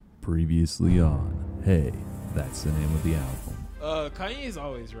Previously on, hey, that's the name of the album. Kanye's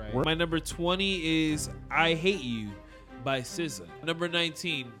always right. My number 20 is I Hate You by SZA. Number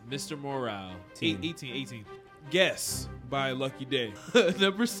 19, Mr. Morale. 18. Guess by Lucky Day.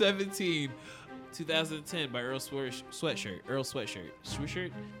 Number 17, 2010 by Earl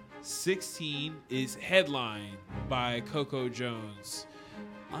Sweatshirt. 16 is Headline by Coco Jones.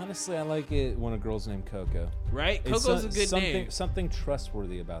 Honestly, I like it when a girl's named Coco. Right? Coco's a good name. Something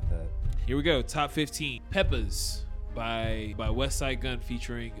trustworthy about that. Here we go. Top 15. Peppers by Westside Gunn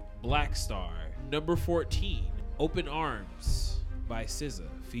featuring Black Star. Number 14. Open Arms by SZA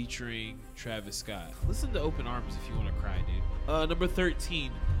featuring Travis Scott. Listen to Open Arms if you want to cry, dude. Number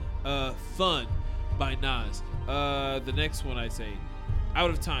 13. Fun by Nas. The next one I'd say, Out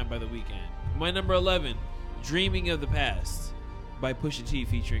of Time by The Weeknd. My number 11. Dreaming of the Past by Pusha T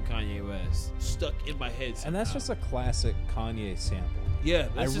featuring Kanye West. Stuck in my head somehow. And that's just a classic Kanye sample. Yeah,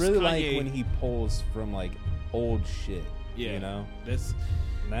 I that's really just like Kanye. when he pulls from like old shit. Yeah, you know. That's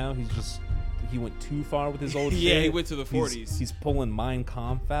Now he went too far with his old shit. Yeah, he went to the 40s. He's pulling Mein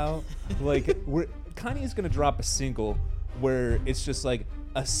Kampf out. Like Kanye's gonna drop a single where it's just like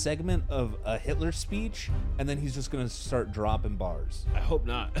a segment of a Hitler speech, and then he's just gonna start dropping bars. I hope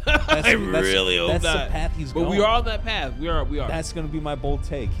not. I really hope that's not. the path he's but going. we are on that path. We are. That's gonna be my bold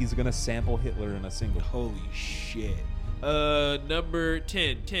take. He's gonna sample Hitler in a single. Holy shit. Number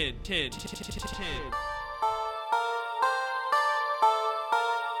 10.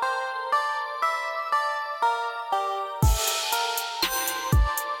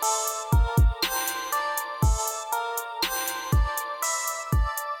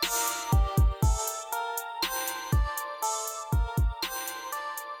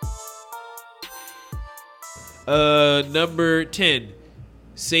 Number 10,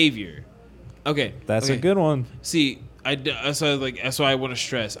 Savior. Okay, That's okay. a good one. See, that's why I want to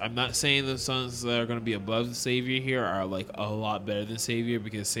stress. I'm not saying the songs that are going to be above the Savior here are like a lot better than Savior,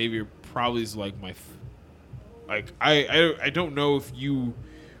 because Savior probably is like my, I don't know if you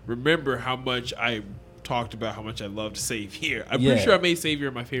remember how much I talked about how much I loved Savior. I'm pretty sure I made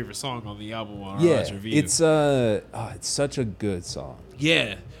Savior my favorite song on the album on our last review. It's such a good song.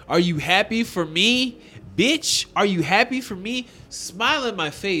 Yeah. Are you happy for me? Bitch, are you happy for me? Smile in my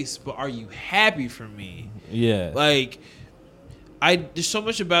face, but are you happy for me? Yeah. Like, there's so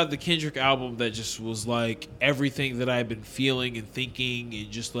much about the Kendrick album that just was like everything that I've been feeling and thinking,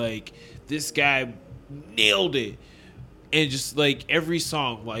 and just like this guy nailed it. And just like every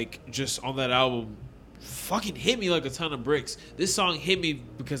song, like just on that album, fucking hit me like a ton of bricks. This song hit me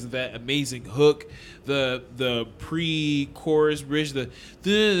because of that amazing hook, the pre-chorus bridge, the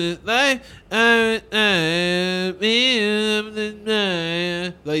like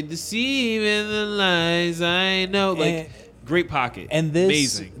deceiving the lies I know, like great pocket. And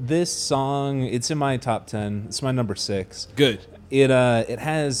amazing. This song, it's in my top 10. It's my number 6. Good. It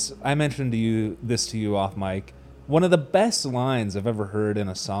has, I mentioned to you off mic, one of the best lines I've ever heard in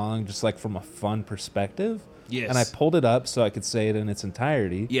a song, just like from a fun perspective. Yes. And I pulled it up so I could say it in its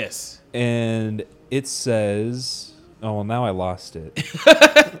entirety. Yes. And it says, oh, well, now I lost it.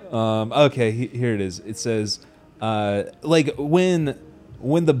 Okay, here it is. It says, like when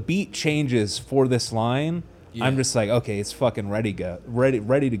the beat changes for this line, Yeah. I'm just like, okay, it's fucking ready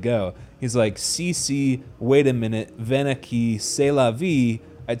to go. He's like, CC, wait a minute, Venaki, c'est la vie.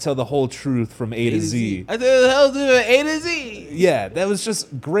 I tell the whole truth from A to Z. I tell the hell to A to Z. Yeah, that was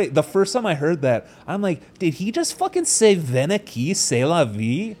just great. The first time I heard that, I'm like, did he just fucking say Venaki, c'est la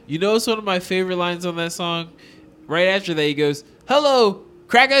vie? You know, it's one of my favorite lines on that song. Right after that, he goes, "Hello,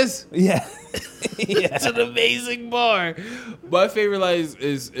 crackers." Yeah. It's an amazing bar. My favorite line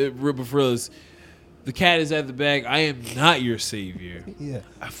is Ripper Frillis. The cat is at the bag. I am not your savior. Yeah.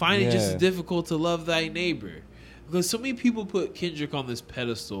 I find it just as difficult to love thy neighbor. Because so many people put Kendrick on this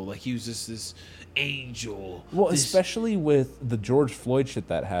pedestal, like he was just this angel. Well, this, especially with the George Floyd shit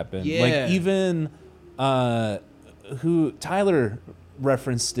that happened. Yeah. Like even Tyler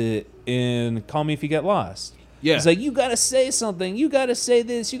referenced it in Call Me If You Get Lost. Yeah. He's like, you gotta say something. You gotta say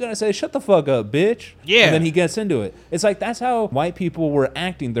this. You gotta say, shut the fuck up, bitch. Yeah. And then he gets into it. It's like, that's how white people were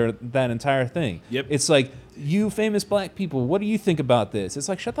acting that entire thing. Yep. It's like, you famous black people, what do you think about this? It's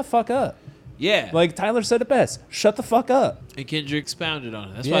like, shut the fuck up. yeah. Like Tyler said it best. Shut the fuck up. And Kendrick expounded on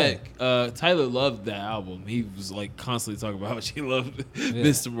it. That's Yeah. why Tyler loved that album. He was like constantly talking about how much he loved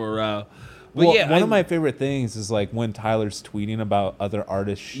Mr. Morale. But Well, yeah, one of my favorite things is like when Tyler's tweeting about other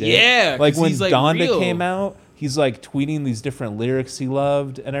artists' shit. Yeah, like 'cause when he's, like, Donda real. came out, he's like tweeting these different lyrics he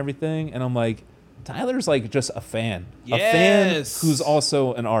loved and everything, and I'm like, Tyler's like just a fan, a fan Yes. who's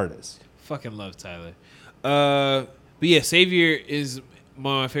also an artist. fucking love Tyler. But yeah, Savior is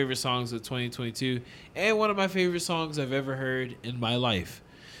one of my favorite songs of 2022, and one of my favorite songs I've ever heard in my life.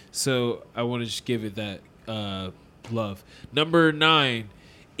 So I want to just give it that love. Number 9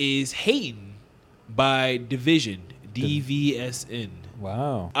 is Hatin' by Division, DVSN.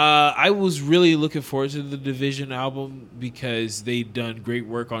 Wow. I was really looking forward to the Division album because they've done great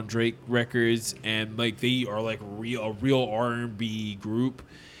work on Drake records, and like they are like a real R&B group.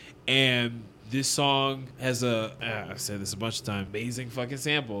 And this song has I've said this a bunch of times, amazing fucking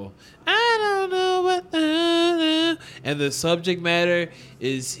sample. I don't know what, and the subject matter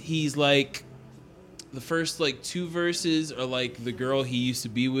is he's like, the first like 2 verses are like the girl he used to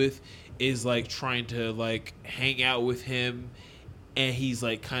be with is like trying to like hang out with him, and he's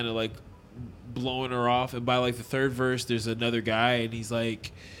like kind of like blowing her off, and by like the 3rd verse there's another guy and he's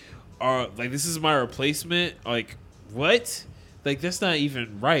like, like this is my replacement, like what, like that's not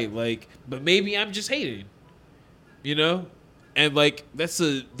even right, like, but maybe I'm just hating, you know. And like that's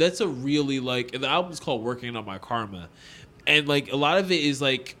a really like, and the album's called Working on My Karma, and like a lot of it is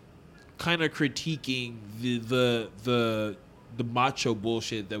like kind of critiquing the macho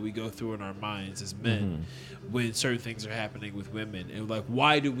bullshit that we go through in our minds as men when certain things are happening with women, and like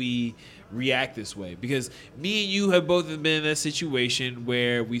why do we react this way? Because me and you have both been in that situation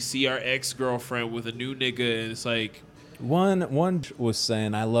where we see our ex-girlfriend with a new nigga, and it's like one was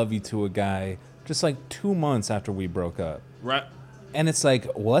saying I love you to a guy just like 2 months after we broke up, right. and it's like,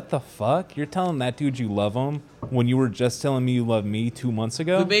 what the fuck, you're telling that dude you love him when you were just telling me you love me 2 months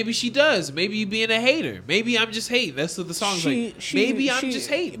ago? But maybe she does. Maybe you being a hater. Maybe I'm just hating. That's what the song's like. Maybe I'm just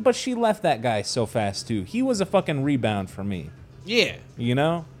hating. But she left that guy so fast too. He was a fucking rebound for me. Yeah. You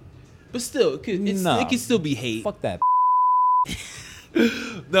know? But still, it could still be hate. Fuck that.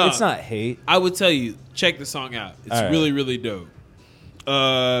 No. It's not hate. I would tell you, check the song out. It's All right. really, really dope.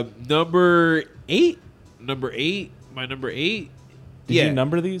 Number 8? My number 8? Did you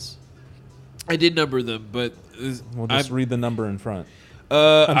number these? I did number them, but We'll just read the number in front.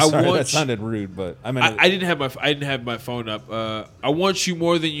 I'm sorry, that sounded rude, but I mean, I didn't have my phone up. I Want You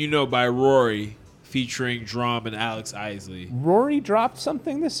More Than You Know by Rory, featuring Drum and Alex Isley. Rory dropped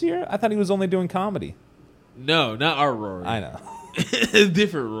something this year? I thought he was only doing comedy. No, not our Rory. I know.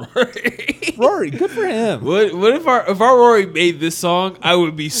 Different Rory. Rory, good for him. What if our Rory made this song? I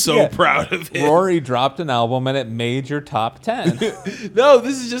would be so proud of him. Rory dropped an album and it made your top 10. No,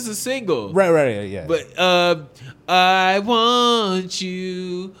 this is just a single. Right, yeah. But I want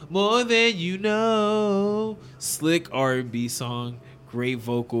you more than you know. Slick R&B song, great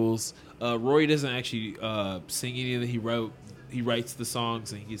vocals. Rory doesn't actually sing any of it. He writes the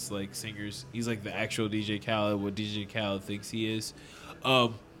songs and he gets like singers. He's like the actual DJ Khaled, what DJ Khaled thinks he is.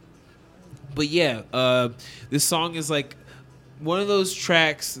 But yeah, this song is like one of those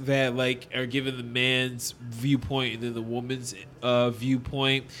tracks that like are given the man's viewpoint and then the woman's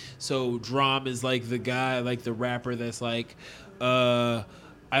viewpoint. So Drum is like the guy, like the rapper that's like, I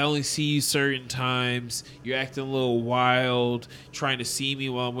only see you certain times. You're acting a little wild, trying to see me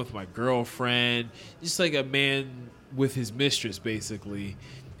while I'm with my girlfriend. Just like a man with his mistress, basically.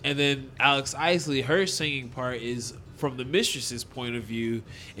 And then Alex Isley, her singing part is from the mistress's point of view,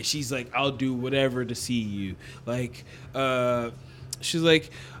 and she's like, I'll do whatever to see you. Like, she's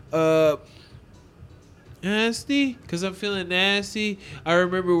like, nasty, because I'm feeling nasty. I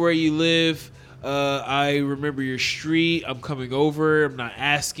remember where you live. I remember your street. I'm coming over. I'm not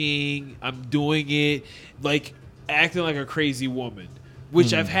asking. I'm doing it. Like, acting like a crazy woman,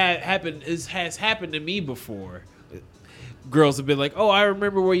 which has happened to me before. Girls have been like, "Oh, I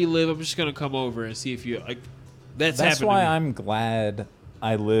remember where you live. I'm just gonna come over and see if you like." That's happened why to me. I'm glad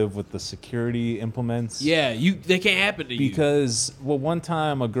I live with the security implements. Yeah, they can't happen to you because one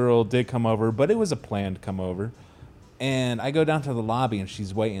time a girl did come over, but it was a planned come over, and I go down to the lobby and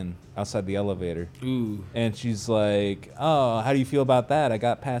she's waiting outside the elevator. Ooh. And she's like, "Oh, how do you feel about that? I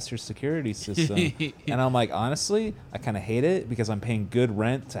got past your security system." And I'm like, honestly, I kind of hate it because I'm paying good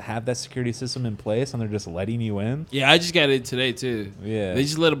rent to have that security system in place, and they're just letting you in. Yeah, I just got in today too. Yeah, they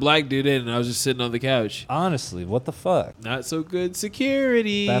just let a black dude in, and I was just sitting on the couch. Honestly, what the fuck? Not so good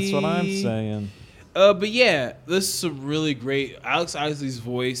security. That's what I'm saying. But yeah, this is some really great. Alex Isley's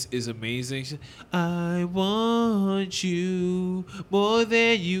voice is amazing. I want you more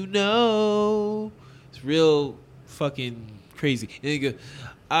than you know. It's real fucking crazy. And he goes,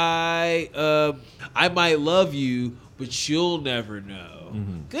 I might love you, but you'll never know.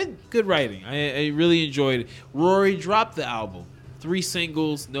 Mm-hmm. Good writing. I really enjoyed it. Rory dropped the album. 3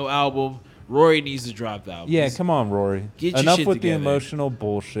 singles, no album. Rory needs to drop the album. Yeah, come on, Rory. Get your Enough shit with together. the emotional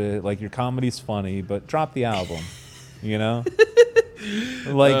bullshit. Like, your comedy's funny, but drop the album. You know?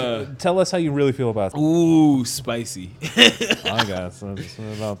 Like, tell us how you really feel about that. Ooh, spicy. I got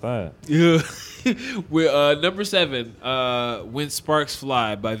something about that. Yeah. We're, number 7, When Sparks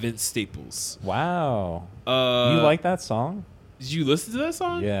Fly by Vince Staples. Wow. You like that song? Did you listen to that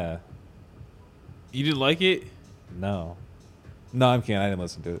song? Yeah. You didn't like it? No. No, I'm kidding. I didn't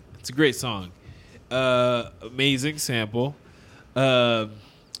listen to it. It's a great song. Amazing sample. The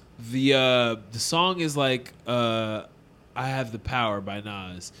song is like I Have the Power by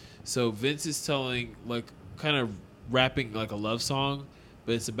Nas. So Vince is telling, like, kind of rapping like a love song,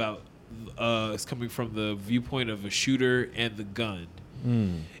 but it's about it's coming from the viewpoint of a shooter and the gun.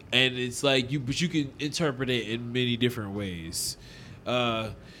 And it's like but you can interpret it in many different ways.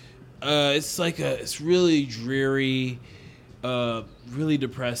 It's like it's really dreary, really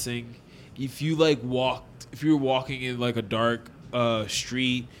depressing. If you were walking in like a dark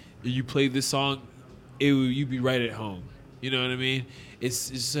street and you played this song, you'd be right at home. You know what I mean?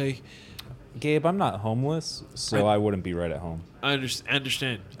 It's like, Gabe, I'm not homeless, so I wouldn't be right at home. I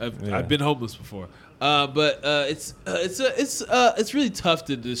understand. I've been homeless before, but it's really tough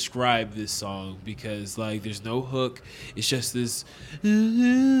to describe this song because, like, there's no hook. It's just this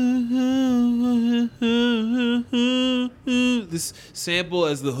this sample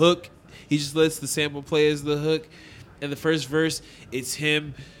as the hook. He just lets the sample play as the hook. And the first verse, it's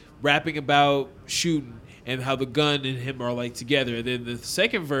him rapping about shooting and how the gun and him are like together. And then the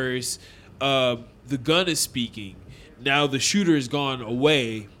second verse, the gun is speaking. Now the shooter has gone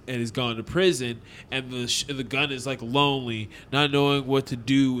away and has gone to prison, and the gun is like lonely, not knowing what to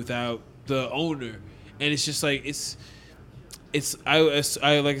do without the owner. And it's just like I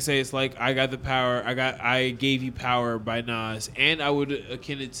like I say, it's like I Got the Power. I Gave You Power by Nas, and I would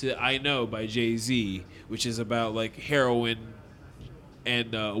akin it to I Know by Jay-Z, which is about like heroin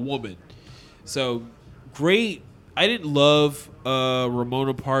and a woman. So great. I didn't love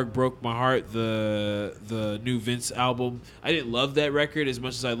Ramona Park Broke My Heart, the new Vince album. I didn't love that record as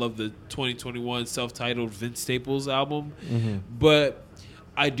much as I love the 2021 self-titled Vince Staples album. But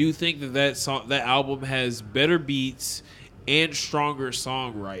I do think that album has better beats and stronger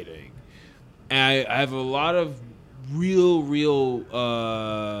songwriting. And I have a lot of real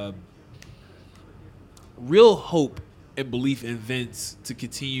hope and belief in Vince to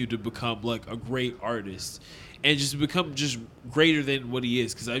continue to become like a great artist and just become just greater than what he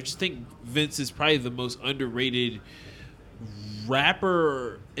is. Because I just think Vince is probably the most underrated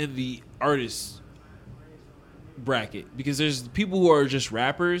rapper in the artist bracket. Because there's people who are just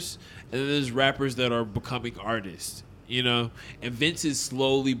rappers, and then there's rappers that are becoming artists. You know, and Vince is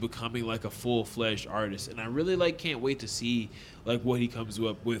slowly becoming like a full-fledged artist, and I really can't wait to see like what he comes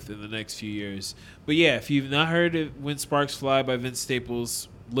up with in the next few years. But yeah, if you've not heard of When Sparks Fly by Vince Staples,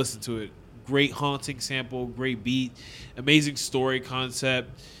 listen to it. Great haunting sample, great beat, amazing story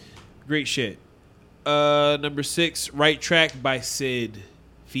concept, great shit. Number 6, Right Track by Sid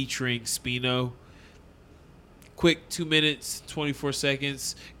featuring Spino. Quick 2 minutes, 24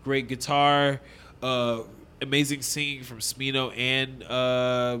 seconds, great guitar, amazing singing from Smino and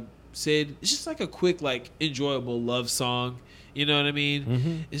Sid. It's just like a quick, like, enjoyable love song. You know what I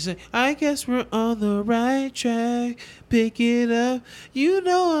mean? It's like, I guess we're on the right track. Pick it up. You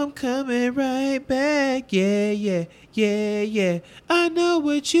know I'm coming right back. Yeah, yeah, yeah, yeah. I know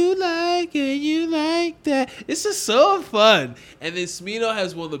what you like and you like that. It's just so fun. And then Smino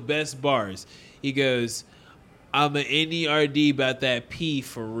has one of the best bars. He goes, I'm an NERD about that P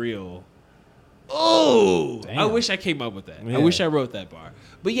for real. Oh, I wish I came up with that. Yeah. I wish I wrote that bar.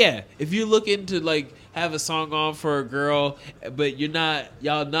 But yeah, if you're looking to like have a song on for a girl, but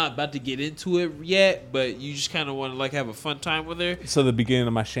y'all not about to get into it yet, but you just kind of want to like have a fun time with her. So the beginning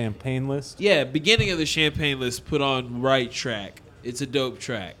of my champagne list? Yeah, beginning of the champagne list, put on Right Track. It's a dope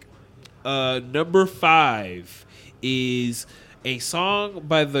track. Number 5 is a song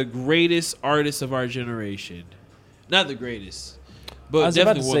by the greatest artist of our generation. Not the greatest. But I was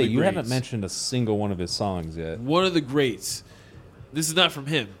about to say, you haven't mentioned a single one of his songs yet. One of the greats. This is not from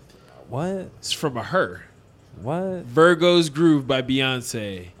him. What? It's from a her. What? Virgo's Groove by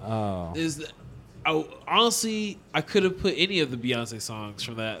Beyonce. Oh. Honestly, I could have put any of the Beyonce songs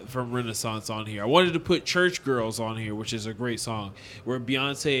from Renaissance on here. I wanted to put Church Girls on here, which is a great song, where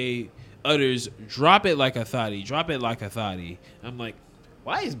Beyonce utters, drop it like a thotty, drop it like a thotty. I'm like,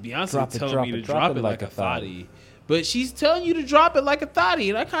 why is Beyonce telling me to drop it like a thotty? But she's telling you to drop it like a thotty.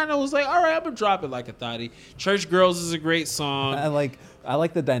 And I kind of was like, all right, I'm going to drop it like a thotty. Church Girls is a great song. I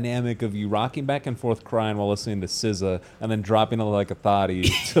like the dynamic of you rocking back and forth crying while listening to SZA and then dropping it like a thotty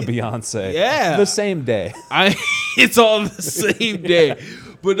to Beyonce. Yeah. The same day. It's all the same day.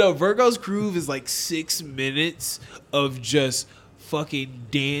 But no, Virgo's Groove is like 6 minutes of just fucking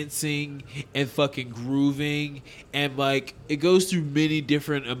dancing and fucking grooving, and like it goes through many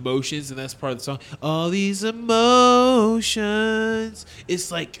different emotions, and that's part of the song. All these emotions. It's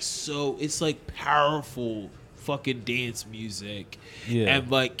like powerful fucking dance music. Yeah.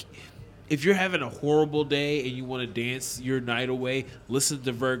 And like if you're having a horrible day and you want to dance your night away, listen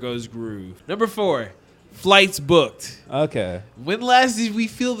to Virgo's Groove. Number 4, Flights Booked. Okay. When last did we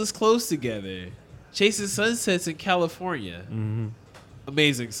feel this close together? Chasing Sunsets in California. Mm-hmm.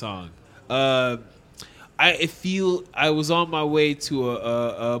 Amazing song. I was on my way to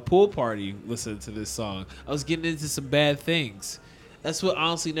a pool party listening to this song. I was getting into some bad things. That's what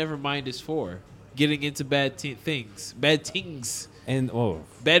Honestly Nevermind is for. Getting into bad things. Bad tings. And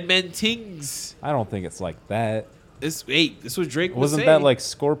Bad men tings. I don't think it's like that. This what Drake was Wasn't saying. that like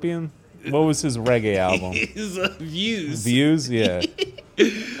Scorpion? What was his reggae album? His Views. Views, yeah.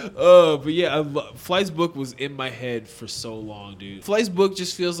 But yeah, Flight's Book was in my head for so long, dude. Flight's Book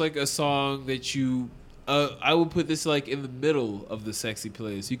just feels like a song that you. I would put this like in the middle of the sexy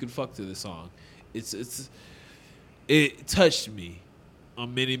playlist. You can fuck to this song. It touched me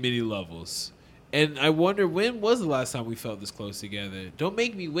on many, many levels. And I wonder, when was the last time we felt this close together? Don't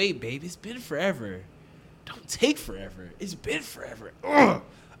make me wait, babe. It's been forever. Don't take forever. It's been forever. Ugh.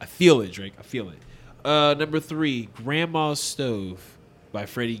 I feel it, Drake. I feel it. Number 3, Grandma's Stove by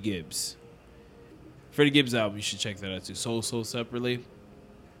Freddie Gibbs. Freddie Gibbs album, you should check that out too. Soul Separately.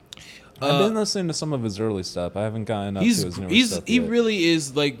 I've been listening to some of his early stuff. I haven't gotten up to his newer stuff He yet. really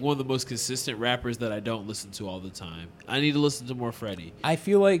is like one of the most consistent rappers that I don't listen to all the time. I need to listen to more Freddie. I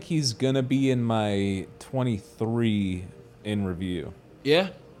feel like he's gonna be in my 23 in review. Yeah?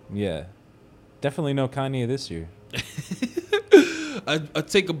 Yeah. Definitely no Kanye this year. I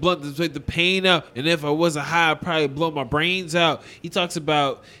take a blunt to take the pain out, and if I wasn't high, I'd probably blow my brains out. He talks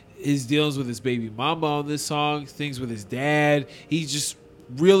about his dealings with his baby mama on this song, things with his dad. He's just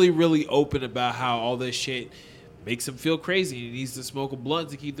really, really open about how all this shit makes him feel crazy. He needs to smoke a blunt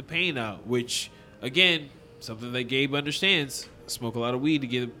to keep the pain out, which, again, something that Gabe understands. I smoke a lot of weed to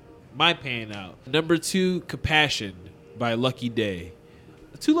get my pain out. Number 2, Compassion by Lucky Day.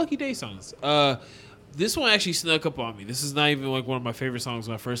 2 Lucky Day songs. This one actually snuck up on me. This is not even like one of my favorite songs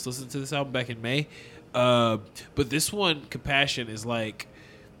when I first listened to this album back in May. But this one, Compassion, is like,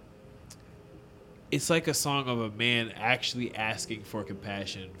 it's like a song of a man actually asking for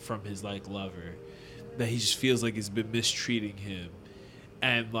compassion from his like lover, that he just feels like it's been mistreating him.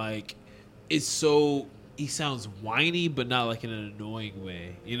 And like, it's so, he sounds whiny, but not like in an annoying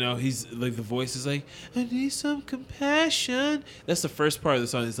way. You know, he's like, the voice is like, I need some compassion. That's the first part of the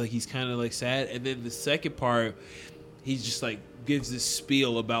song. It's like he's kind of like sad, and then the second part, he's just like gives this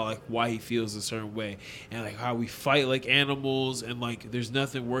spiel about like why he feels a certain way, and like how we fight like animals, and like there's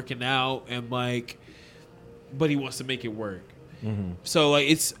nothing working out, and like, but he wants to make it work. Mm-hmm. So like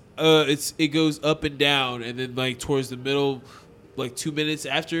it goes up and down, and then like towards the middle, like 2 minutes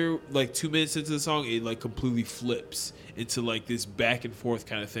after, like 2 minutes into the song, it like completely flips into like this back and forth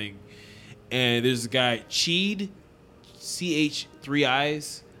kind of thing. And there's a guy, Cheed,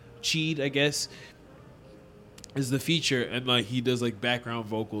 CH3 Cheed, I guess, is the feature, and like he does like background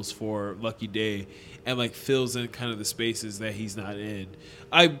vocals for Lucky Day, and like fills in kind of the spaces that he's not in.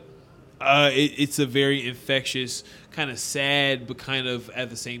 It's a very infectious, kind of sad, but kind of at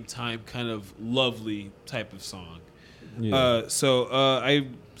the same time kind of lovely type of song. Yeah. So I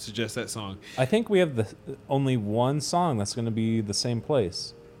suggest that song. I think we have the only one song that's going to be the same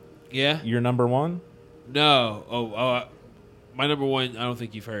place. Yeah? Your number 1? No. My number 1, I don't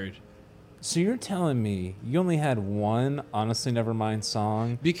think you've heard. So you're telling me you only had one Honestly Nevermind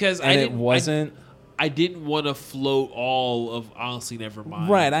song? Because and it wasn't... I didn't want to float all of Honestly Nevermind.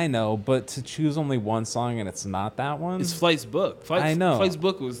 Right, I know, but to choose only one song and it's not that one? It's Flight's Book. I know. Flight's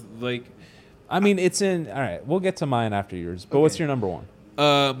Book was like... I mean, it's in... All right, we'll get to mine after yours, but what's your number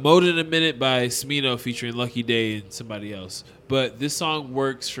 1? Mode in a Minute by Smino featuring Lucky Day and somebody else. But this song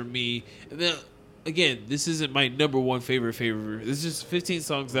works for me. And then, again, this isn't my number 1 favorite. This is just 15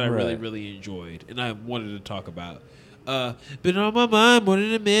 songs that I really, really enjoyed and I wanted to talk about. Been on my mind more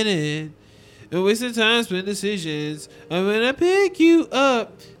than a minute. And wasting time, spend decisions. And when I pick you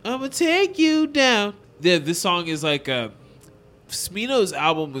up, I'ma take you down. Yeah, this song is like Smino's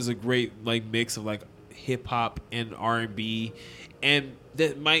album was a great like mix of like hip hop and R&B, and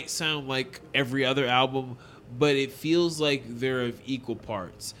that might sound like every other album, but it feels like they're of equal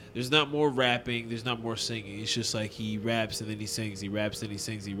parts. There's not more rapping, there's not more singing. It's just like he raps and then he sings, he raps and he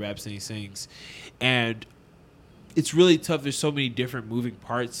sings, he raps and he sings, and it's really tough. There's so many different moving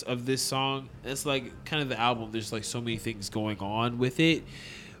parts of this song. It's like kind of the album. There's like so many things going on with it,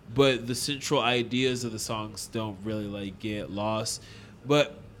 but the central ideas of the songs don't really like get lost.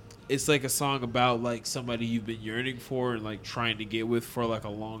 But it's like a song about like somebody you've been yearning for and like trying to get with for like a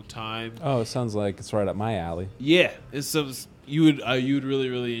long time. Oh, it sounds like it's right up my alley. Yeah, it's some you would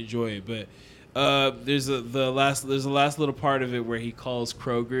really enjoy it. But there's a last little part of it where he calls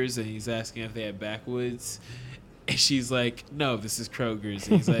Kroger's and he's asking if they have backwoods, and she's like, "No, this is Kroger's."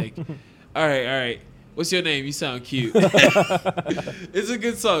 And he's like, all right. What's your name? You sound cute. It's a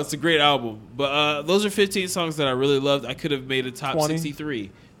good song. It's a great album. But those are 15 songs that I really loved. I could have made a top 20?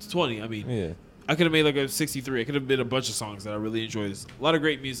 63. It's 20, I mean. Yeah. I could have made like a 63. I could have been a bunch of songs that I really enjoyed. A lot of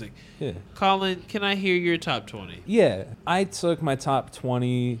great music. Yeah. Colin, can I hear your top 20? Yeah. I took my top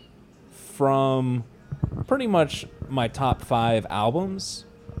 20 from pretty much my top 5 albums.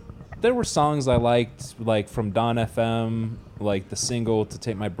 There were songs I liked, like from Dawn FM, like the single "To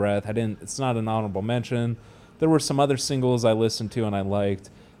Take My Breath." It's not an honorable mention. There were some other singles I listened to and I liked,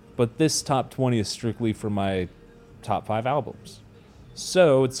 but this top 20 is strictly for my top 5 albums.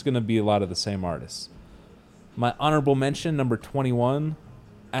 So it's going to be a lot of the same artists. My honorable mention, number 21,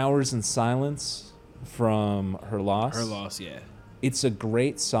 "Hours in Silence" from Her Loss. Her Loss, yeah. It's a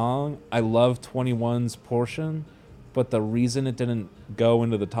great song. I love 21's portion, but the reason it didn't go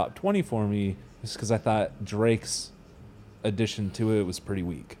into the top 20 for me is because I thought Drake's addition to it was pretty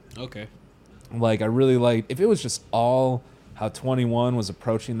weak. Okay. Like, I really liked, if it was just all how 21 was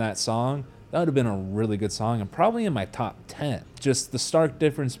approaching that song, that would have been a really good song and probably in my top 10. Just the stark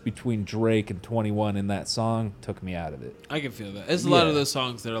difference between Drake and 21 in that song took me out of it. I can feel that. There's a lot of those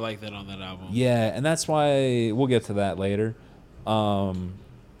songs that are like that on that album. Yeah, and that's why we'll get to that later.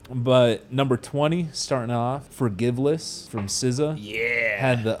 But number 20, starting off, "Forgiveless" from SZA. Yeah.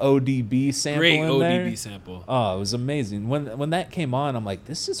 Had the ODB sample Great in ODB there. sample. Oh, it was amazing. When that came on, I'm like,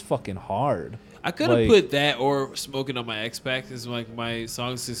 this is fucking hard. I could have put that or "Smoking on My X-Pac" as like my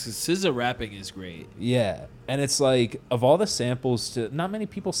songs. Because SZA rapping is great. Yeah, and it's like, of all the samples, not many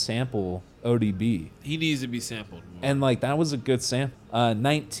people sample ODB. He needs to be sampled more. And like, that was a good sample.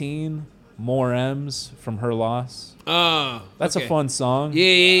 19, "More M's" from Her Loss. That's a fun song.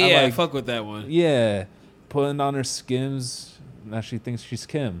 Yeah. I fuck with that one. Yeah, putting on her skims. Now she thinks she's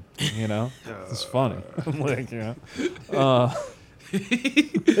Kim. You know, it's funny. Like, you know.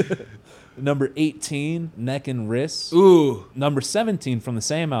 Number 18, "Neck and Wrists." Ooh. Number 17 from the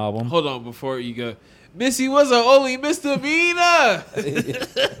same album. Hold on before you go. Missy was a only misdemeanor.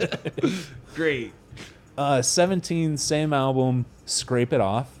 Great. 17, same album, "Scrape It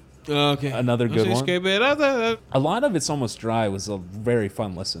Off." Okay. Another good one. Scrape it out. A lot of "It's Almost Dry" was a very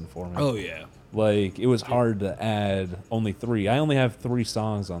fun listen for me. Oh, yeah. Like, it was hard to add only 3. I only have 3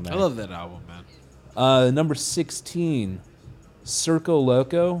 songs on there. I love that album, man. Number 16, "Circo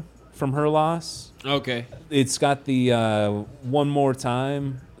Loco" from Her Loss. Okay. It's got the "One More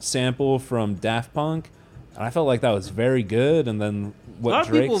Time" sample from Daft Punk. And I felt like that was very good. And then what a lot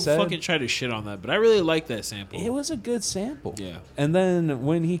Drake of people said, fucking try to shit on that, but I really like that sample. it was a good sample. Yeah. And then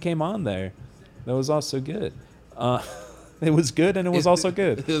when he came on there, that was also good. It was good and it was also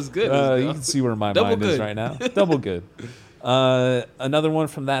good. It was good. You can see where my Double mind is good. right now. Double good. Another one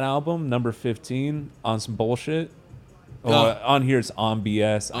from that album, number 15, "On Some Bullshit." On here it's "On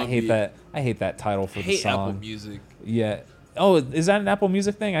BS." I hate that. I hate that title for I the hate song. Apple Music. Yeah. Oh, is that an Apple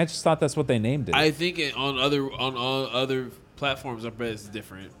Music thing? I just thought that's what they named it. I think on other platforms, I bet it's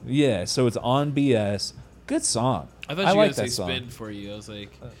different. Yeah. So it's "On BS." Good song. I thought you were like gonna that say song. "Spin" for you. I was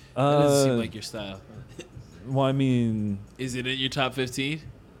like, that doesn't seem like your style. Well, I mean, Is it in your top 15?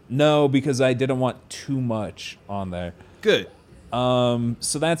 no, because I didn't want too much on there. Good.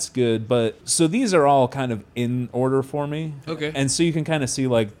 So that's good. But so these are all kind of in order for me. Okay. And so you can kind of see,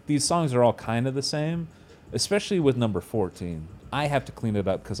 like, these songs are all kind of the same, especially with number 14. I have to clean it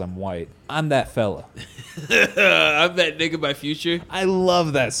up because I'm white. "I'm That Fella." I'm That Nigga by Future. I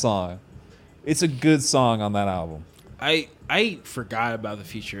love that song. It's a good song on that album. I forgot about the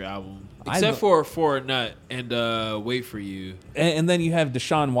Future album. I Except lo- for a Nut and Wait For You. And then you have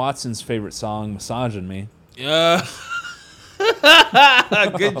Deshaun Watson's favorite song, "Massaging Me."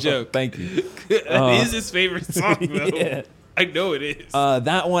 Good joke. Thank you. It is his favorite song, though. Yeah. I know it is.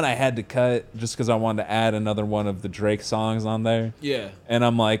 That one I had to cut just because I wanted to add another one of the Drake songs on there. Yeah. And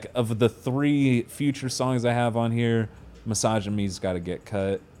I'm like, of the 3 Future songs I have on here, "Massaging Me's" got to get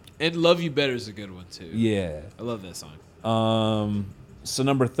cut. And Love You Better is a good one, too. Yeah. I love that song. So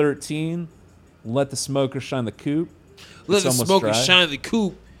number 13, "Let the Smoker Shine the Coupe." Let It's the Almost smoker Dry. shine the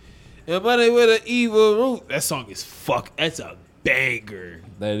coupe. And money with an evil root. That song is That's a banger.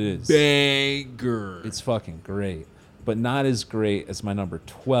 That is. Banger. It's fucking great. But not as great as my number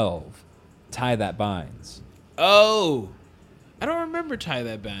 12, "Tie That Binds." Oh. I don't remember Tie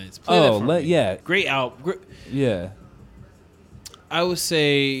That Binds. Play that for me. Yeah. Great album. Yeah. I would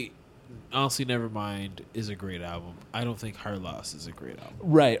say, honestly, Nevermind is a great album. I don't think Her Loss is a great album.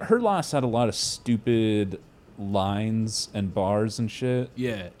 Right. Her Loss had a lot of stupid lines and bars and shit.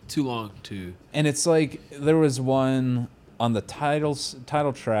 Yeah, too long too. And it's like there was one on the title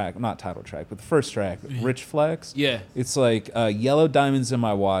track, not title track, but the first track, Rich Flex. Yeah. It's like yellow diamonds in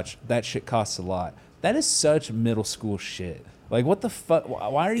my watch. That shit costs a lot. That is such middle school shit. Like, what the fuck?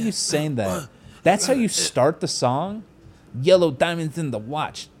 Why are you saying that? That's how you start the song? Yellow diamonds in the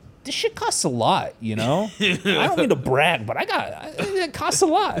watch. This shit costs a lot, you know? I don't mean to brag, but it costs a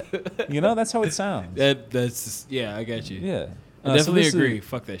lot. You know, that's how it sounds. That's just, yeah, I got you. Yeah. I definitely agree.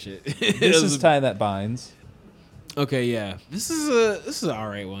 Fuck that shit. This is Tie That Binds. Okay, yeah. This is an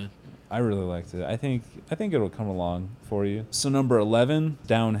alright one. I really liked it. I think it'll come along for you. So number 11,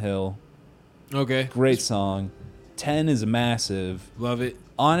 Downhill. Okay. Great song. 10 is massive. Love it.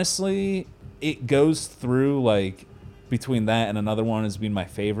 Honestly, it goes through like between that and another one as being my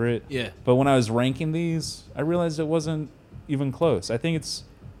favorite. Yeah. But when I was ranking these, I realized it wasn't even close. I think it's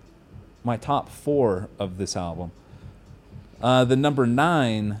my top 4 of this album. The number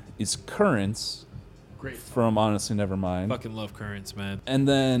 9 is Currents. Great. From Honestly Nevermind. Fucking love Currents, man. And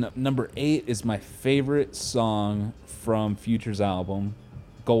then number 8 is my favorite song from Future's album,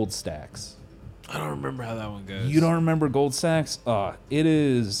 Gold Stacks. I don't remember how that one goes. You don't remember Gold Stacks? It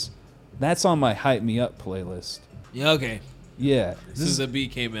is. That's on my Hype Me Up playlist. Yeah, okay. Yeah. As soon as the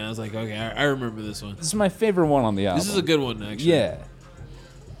beat came in, I was like, okay, I remember this one. This is my favorite one on the album. This is a good one, actually. Yeah.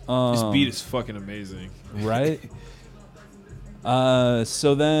 This beat is fucking amazing. Right?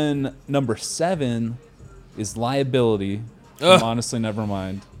 So then number 7 is Liability from Honestly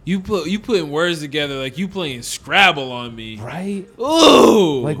Nevermind. You putting words together like you playing Scrabble on me. Right?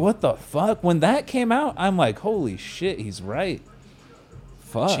 Ooh! Like, what the fuck? When that came out, I'm like, holy shit, he's right.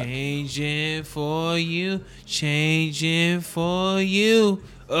 Fuck. Changing for you.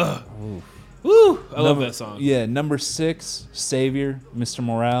 Ugh. Oof. Woo! I love that song. Yeah, number 6, Savior, Mr.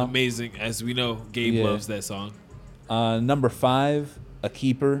 Morale. Amazing. As we know, Gabe loves that song. Number 5, A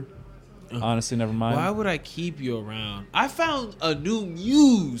Keeper. Honestly, Nevermind. Why would I keep you around? I found a new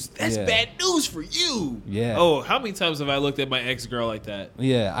muse. That's bad news for you. Yeah. Oh, how many times have I looked at my ex-girl like that?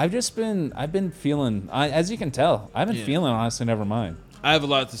 Yeah, I've been feeling, as you can tell, I've been feeling Honestly Nevermind. I have a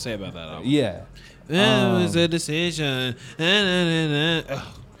lot to say about that album. Yeah. That was a decision. Ugh.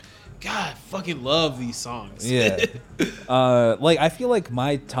 God, fucking love these songs. Yeah. Like, I feel like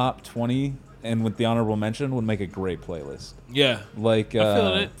my top 20 and with the honorable mention would make a great playlist. Yeah. Like, I'm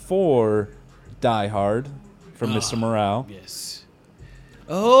feeling it. 4, Die Hard from Mr. Morale. Yes.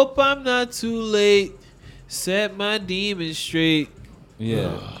 I hope I'm not too late. Set my demons straight.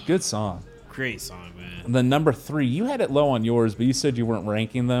 Yeah. Good song. Great song, man. And then number 3, you had it low on yours, but you said you weren't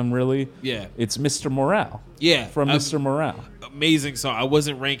ranking them really. Yeah. It's Mr. Morale. Yeah. From Mr. Morale. Amazing song. I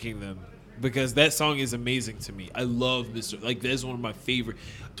wasn't ranking them because that song is amazing to me. I love Mr. Like, that's one of my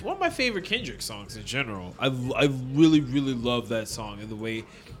favorite Kendrick songs in general. I really, really love that song and the way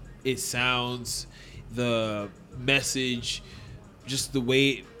it sounds, the message, just the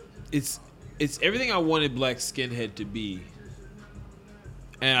way it's everything I wanted Black Skinhead to be.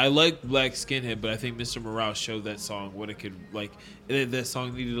 And I like Black Skinhead, but I think Mr. Morale showed that song what it could, like, that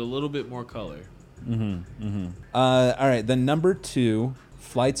song needed a little bit more color. All right, then number 2,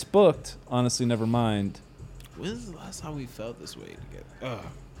 Flights Booked, Honestly Nevermind. When's the last time we felt this way together?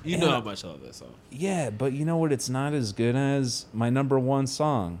 You know how much I love that song. Yeah, but you know what? It's not as good as my number 1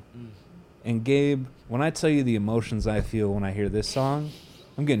 song. And Gabe, when I tell you the emotions I feel when I hear this song,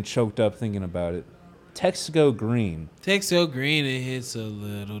 I'm getting choked up thinking about it. Texaco Green. Texaco Green, it hits a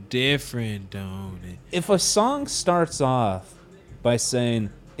little different, don't it? If a song starts off by saying,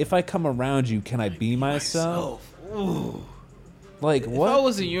 if I come around you, can I be myself? Ooh. Like, what? If I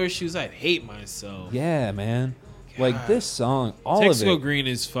was in your shoes, I'd hate myself. Yeah, man. God. Like, this song, all Texaco of it. Green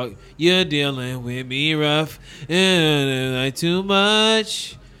is fuck. You're dealing with me rough and like too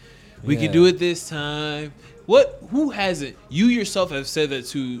much. We can do it this time. Who hasn't? You yourself have said that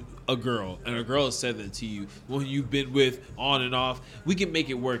to a girl, and a girl has said that to you when you've been with on and off. We can make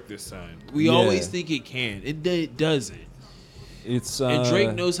it work this time. We always think it can. It doesn't. It's And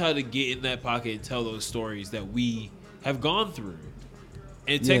Drake knows how to get in that pocket and tell those stories that we have gone through.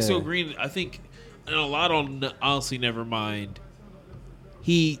 And Texaco Green, I think, and a lot on Honestly Nevermind,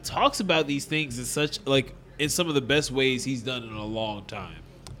 he talks about these things in such, like, in some of the best ways he's done in a long time.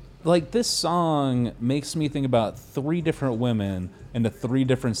 Like, this song makes me think about 3 different women in the 3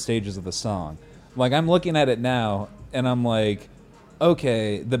 different stages of the song. Like, I'm looking at it now, and I'm like,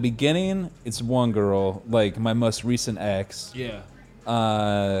 Okay, the beginning, it's one girl, like my most recent ex. Yeah.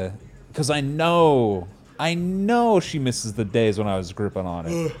 Because I know she misses the days when I was gripping on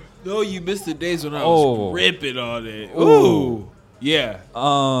it. No, you missed the days when I Oh. was ripping on it. Ooh. Ooh. Yeah.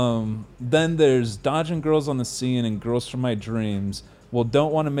 Then there's Dodging Girls on the Scene and Girls from My Dreams. Well,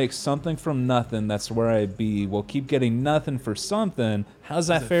 don't want to make something from nothing. That's where I be. Well, keep getting nothing for something. How's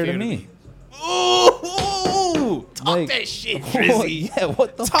that fair to me? Ooh. Talk Like, that shit, Drizzy. Yeah,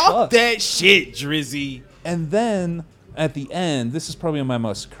 what the Talk fuck? that shit, Drizzy. And then at the end, this is probably my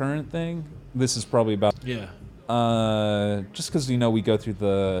most current thing. This is probably about Yeah. just because we go through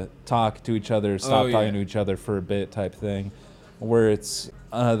the talk to each other, stop yeah. talking to each other for a bit type thing, where it's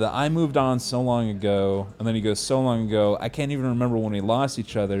the I moved on so long ago, and then he goes so long ago, I can't even remember when we lost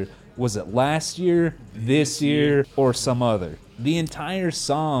each other. Was it last year, this year, or some other? The entire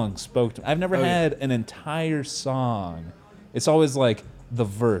song spoke to me. I've never had an entire song. It's always like the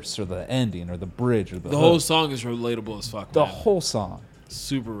verse or the ending or the bridge or the whole hook. song is relatable as fuck. The man. whole song.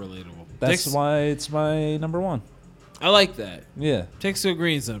 Super relatable. That's why it's my number one. I like that. Yeah. Texas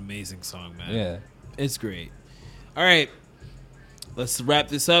Green is an amazing song, man. Yeah. It's great. All right. Let's wrap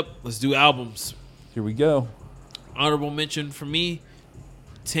this up. Let's do albums. Here we go. Honorable mention for me,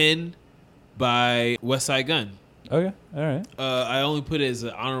 10 by Westside Gunn. Okay. All right. I only put it as an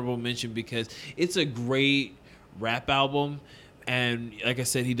honorable mention because it's a great rap album. And like I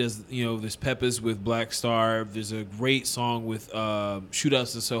said, he does, there's Peppers with Black Star. There's a great song with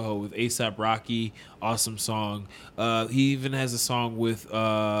Shootouts to Soho with A$AP Rocky. Awesome song. He even has a song with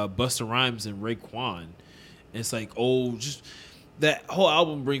Busta Rhymes and Raekwon. It's like that whole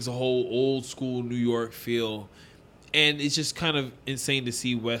album brings a whole old school New York feel. And it's just kind of insane to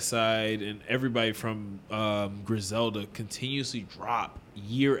see Westside and everybody from Griselda continuously drop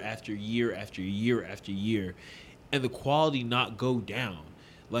year after year after year after year. And the quality not go down.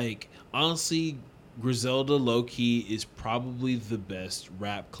 Like, honestly, Griselda low-key is probably the best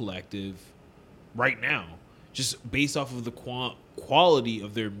rap collective right now. Just based off of the quality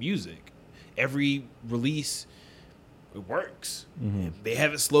of their music. Every release, it works. Mm-hmm. They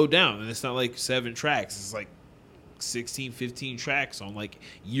haven't slowed down. And it's not like 7 tracks. It's like 16, 15 tracks on like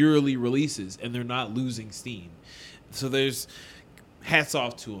yearly releases. And they're not losing steam. So there's hats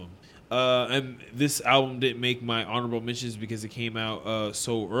off to them. And this album didn't make my honorable mentions because it came out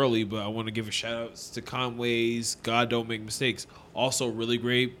so early, but I want to give a shout out to Conway's God Don't Make Mistakes. Also really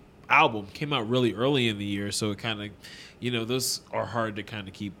great album. Came out really early in the year, so it kind of, those are hard to kind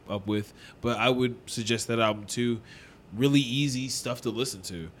of keep up with. But I would suggest that album too. Really easy stuff to listen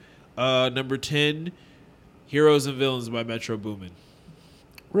to. Number 10, Heroes and Villains by Metro Boomin.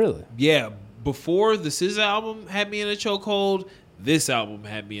 Really? Yeah, before the SZA album had me in a chokehold, this album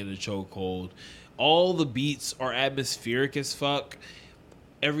had me in a chokehold. All the beats are atmospheric as fuck.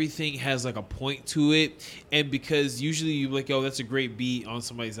 Everything has like a point to it. And because usually you're like, that's a great beat on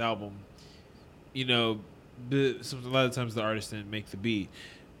somebody's album. A lot of times the artist didn't make the beat.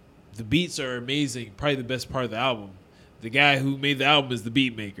 The beats are amazing. Probably the best part of the album. The guy who made the album is the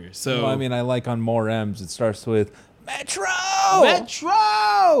beat maker. So Well, I like on More M's, it starts with Metro!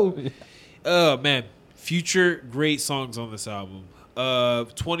 Oh, man. Future, great songs on this album.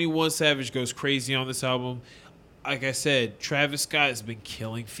 21 Savage goes crazy on this album. Like I said, Travis Scott has been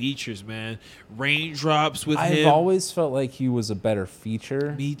killing features, man. Raindrops with him. I've always felt like he was a better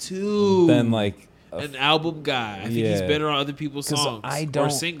feacher Me too. than like an album guy. I think he's Yeah. better on other people's 'Cause songs I or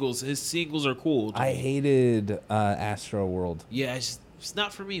don't- singles. His singles are cool. I hated Astro World. Yeah, it's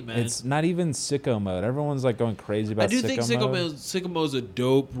not for me, man. It's not even Sicko Mode. Everyone's like going crazy about I do think Mode. Sicko Mode's a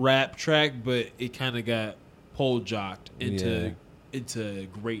dope rap track, but it kind of got pole jocked into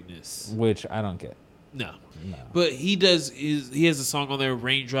greatness. Which I don't get. No. But he has a song on there,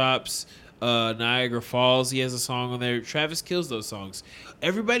 Raindrops, Niagara Falls. He has a song on there. Travis kills those songs.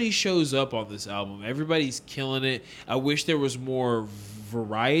 Everybody shows up on this album. Everybody's killing it. I wish there was more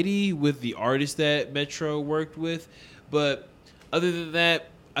variety with the artists that Metro worked with. But other than that,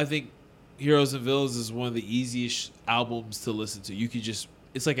 I think Heroes and Villains is one of the easiest albums to listen to. You could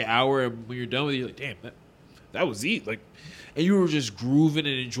it's like an hour, and when you're done with it, you're like, damn, that was easy. Like, and you were just grooving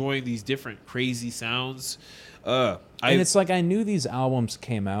and enjoying these different crazy sounds. And it's like I knew these albums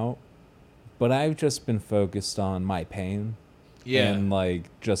came out, but I've just been focused on My Pain. Yeah. And like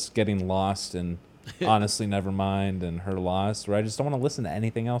just getting lost and Honestly Nevermind and Her Lost, where I just don't want to listen to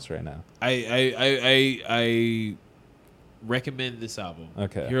anything else right now. I recommend this album.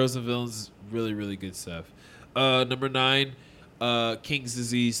 Okay. Heroes and Villains, really, really good stuff. Number 9, King's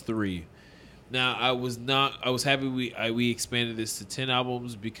Disease 3. Now, I was happy we expanded this to 10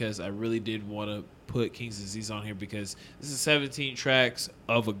 albums because I really did want to put King's Disease on here because this is 17 tracks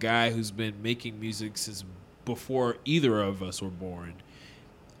of a guy who's been making music since before either of us were born.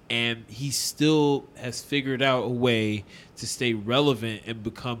 And he still has figured out a way to stay relevant and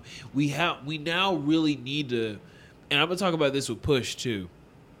become. We now really need to, and I'm gonna talk about this with Push too.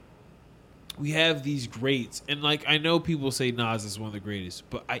 We have these greats, and like I know people say Nas is one of the greatest,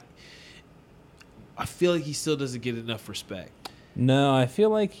 but I feel like he still doesn't get enough respect. No, I feel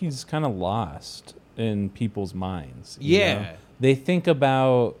like he's kind of lost in people's minds. Yeah, know? They think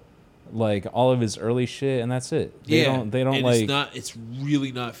about like all of his early shit, and that's it. They don't and like. It's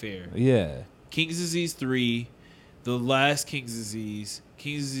really not fair. Yeah. King's Disease 3, the last King's Disease,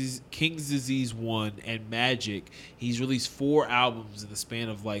 King's Disease 1, and Magic. He's released 4 albums in the span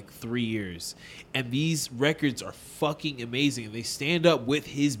of like 3 years. And these records are fucking amazing. They stand up with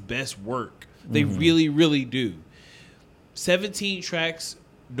his best work. They really, really do. 17 tracks,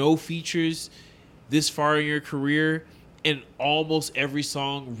 no features this far in your career, and almost every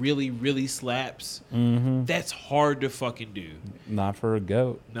song really, really slaps. That's hard to fucking do. Not for a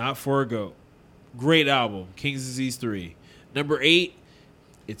goat. Not for a goat. Great album, King's Disease 3. Number 8,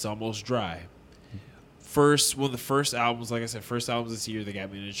 It's Almost Dry. One of the first albums, like I said, first albums this year that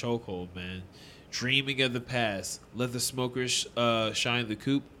got me in a chokehold, man. Dreaming of the Past, Let the Smokers Shine the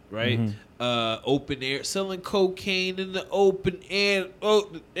Coupe, right? Open Air, selling cocaine in the open air.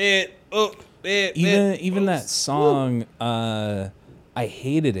 Even that song, I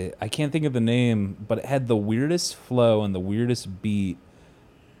hated it. I can't think of the name, but it had the weirdest flow and the weirdest beat.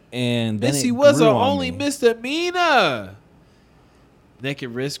 And then he it was grew our on only me. misdemeanor. Naked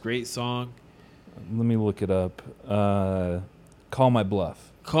Wrist, great song. Let me look it up. Call My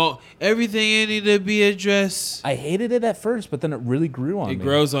Bluff. Call everything you need to be addressed. I hated it at first, but then it really grew on me. It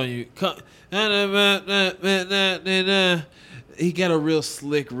grows on you. He got a real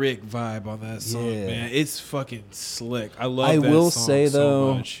Slick Rick vibe on that song, Yeah. man. It's fucking slick. I love I that will song say, so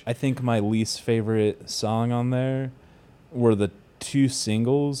though, much. I think my least favorite song on there were the 2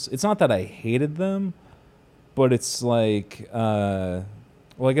 singles. It's not that I hated them, but it's like, well,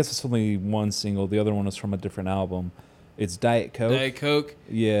 I guess it's only one single. The other one is from a different album. It's Diet Coke. Diet Coke.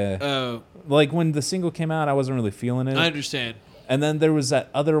 Yeah. Like when the single came out, I wasn't really feeling it. I understand. And then there was that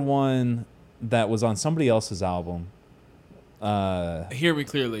other one that was on somebody else's album. Hear Me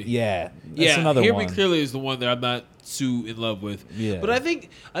Clearly. Yeah. That's another Hear one. Me Clearly is the one that I'm not too in love with. Yeah. But I think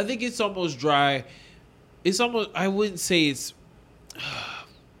It's Almost Dry. It's almost, I wouldn't say it's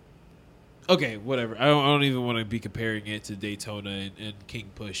okay, whatever. I don't even want to be comparing it to Daytona and King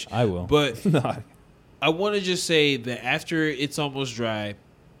Push. I will. But No. I want to just say that after It's Almost Dry,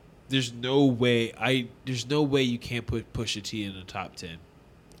 there's no way you can't put Pusha T in the top 10.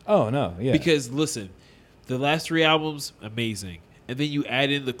 Oh, no. Yeah. Because listen, the last 3 albums, amazing. And then you add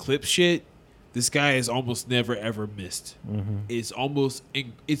in the clip shit, this guy has almost never ever missed. It's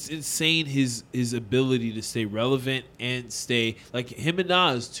insane his ability to stay relevant and stay like him and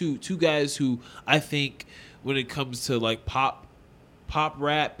Nas, two guys who I think when it comes to like pop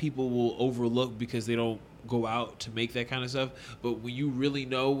rap, people will overlook because they don't go out to make that kind of stuff. But when you really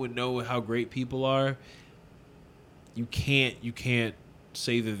know how great people are, you can't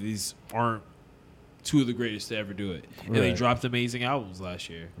say that these aren't 2 of the greatest to ever do it. And they Right. dropped amazing albums last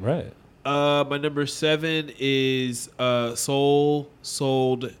year. Right. My number 7 is Soul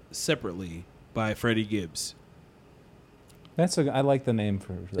Sold Separately by Freddie Gibbs. I like the name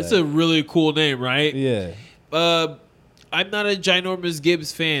for that. It's a really cool name, right? Yeah. I'm not a ginormous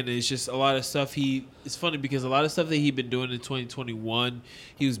Gibbs fan. It's just a lot of stuff it's funny because a lot of stuff that he'd been doing in 2021,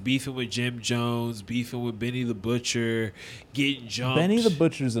 he was beefing with Jim Jones, beefing with Benny the Butcher, getting jumped. Benny the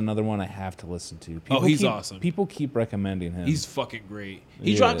Butcher's another one I have to listen to. He's awesome. People keep recommending him. He's fucking great.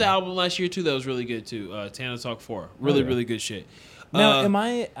 He Yeah. dropped the album last year too that was really good too. Tana Talk 4. Really, yeah. really good shit. Now, am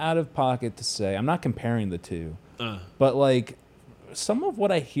I out of pocket to say, I'm not comparing the two, but like some of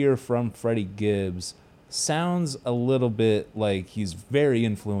what I hear from Freddie Gibbs sounds a little bit like he's very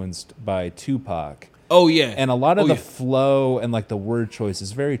influenced by Tupac. Oh yeah, And a lot of the yeah. flow and like the word choice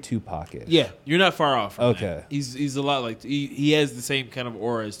is very Tupac-ish. Yeah, you're not far off. From Okay. that. He's a lot like he has the same kind of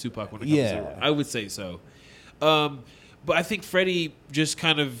aura as Tupac when it comes Yeah. to I would say so. But I think Freddie just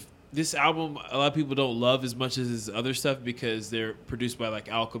kind of this album a lot of people don't love as much as his other stuff because they're produced by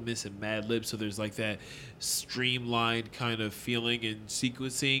like Alchemist and Madlib, so there's like that streamlined kind of feeling and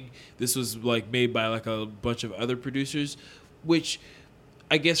sequencing. This was like made by like a bunch of other producers, which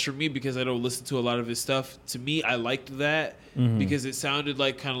I guess for me, because I don't listen to a lot of his stuff, to me, I liked that because it sounded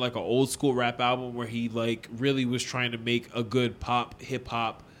like kind of like an old school rap album where he like really was trying to make a good pop, hip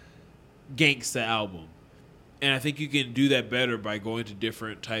hop, gangsta album. And I think you can do that better by going to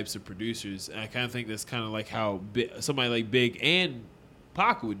different types of producers. And I kind of think that's kind of like how somebody like Big and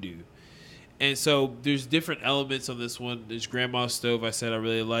Pac would do. And so there's different elements on this one. There's Grandma's Stove, I said I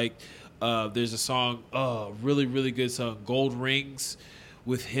really liked. There's a song, really, really good song, Gold Rings,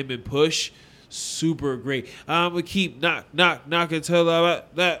 with him and Push. Super great. I'm going to keep knock until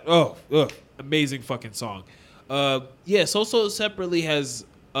that. Amazing fucking song. Soul Separately has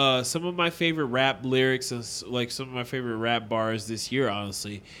some of my favorite rap lyrics and like some of my favorite rap bars this year,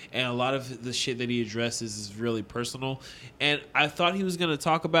 honestly. And a lot of the shit that he addresses is really personal. And I thought he was going to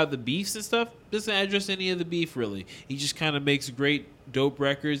talk about the beefs and stuff. Doesn't address any of the beef, really. He just kind of makes great, dope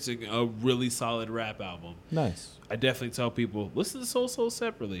records and a really solid rap album. Nice. I definitely tell people, listen to Soul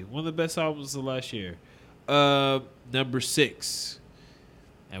Separately. One of the best albums of last year. Number 6.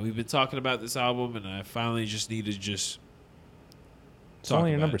 And we've been talking about this album, and I finally just need to just It's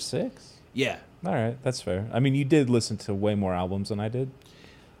only your number 6? Yeah. All right, that's fair. I mean, you did listen to way more albums than I did.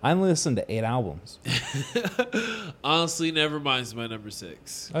 I only listened to 8 albums. Honestly, Nevermind's my number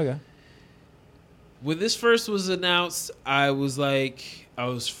 6. Okay. When this first was announced, I was like, it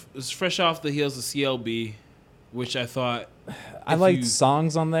was fresh off the heels of CLB, which I thought I liked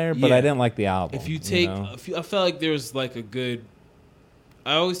songs on there, but I didn't like the album. If you take, I felt like there was like a good.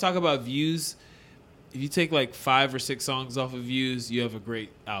 I always talk about Views. If you take like 5 or 6 songs off of Views, you have a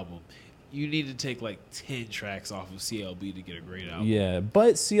great album. You need to take like 10 tracks off of CLB to get a great album. Yeah,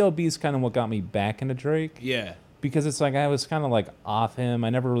 but CLB is kind of what got me back into Drake. Yeah. Because it's like I was kind of like off him. I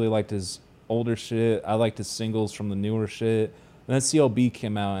never really liked his older shit. I liked his singles from the newer shit. And then CLB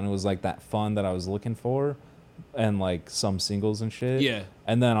came out and it was like that fun that I was looking for. And like some singles and shit. Yeah.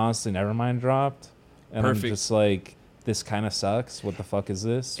 And then honestly, Nevermind dropped. And Perfect. I'm just like, this kind of sucks. What the fuck is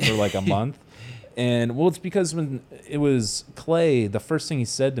this? For like a month. And well, it's because when it was Clay, the first thing he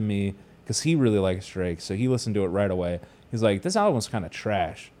said to me, because he really likes Drake, so he listened to it right away. He's like, this album's kind of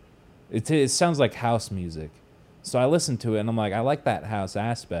trash. It sounds like house music. So I listened to it, and I'm like, I like that house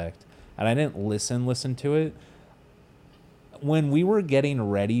aspect. And I didn't listen to it. When we were getting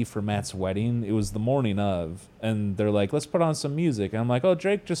ready for Matt's wedding, it was the morning of, and they're like, let's put on some music. And I'm like, oh,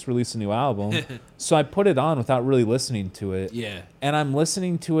 Drake just released a new album. So I put it on without really listening to it. Yeah. And I'm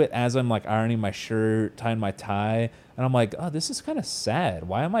listening to it as I'm like ironing my shirt, tying my tie. And I'm like, oh, this is kind of sad.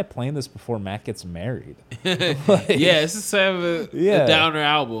 Why am I playing this before Matt gets married? Like, yeah, it's just a downer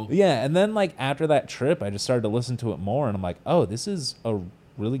album. Yeah. And then like after that trip, I just started to listen to it more. And I'm like, oh, this is a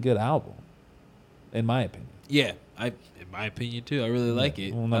really good album, in my opinion. Yeah. In my opinion too, I really like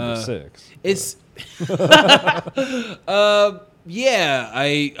it. Well, number 6. It's yeah,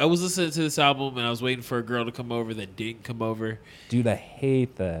 I was listening to this album and I was waiting for a girl to come over that didn't come over. Dude, I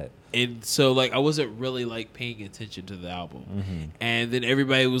hate that. And so like I wasn't really like paying attention to the album. Mm-hmm. And then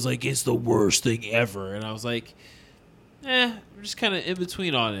everybody was like, it's the worst thing ever. And I was like, I'm just kind of in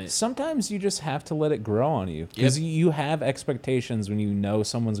between on it. Sometimes you just have to let it grow on you. Because you have expectations when you know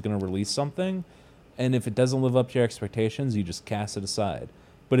someone's going to release something. And if it doesn't live up to your expectations, you just cast it aside.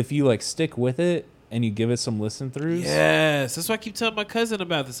 But if you like stick with it and you give it some listen throughs. Yes, that's why I keep telling my cousin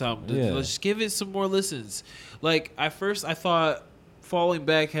about this album. Yeah. Let's just give it some more listens. Like at first I thought Falling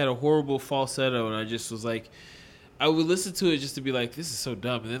Back had a horrible falsetto, and I just was like, I would listen to it just to be like, this is so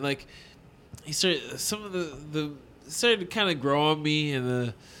dumb. And then like he started, some of the started to kind of grow on me,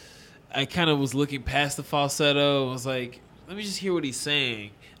 and I kind of was looking past the falsetto. I was like, let me just hear what he's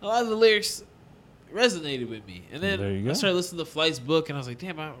saying. A lot of the lyrics resonated with me, and then I started listening to Flight's book, and I was like,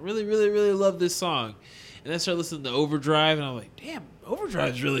 damn, I really, really, really love this song. And then I started listening to Overdrive, and I was like, damn,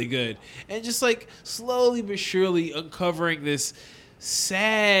 Overdrive's really good. And just like slowly but surely uncovering this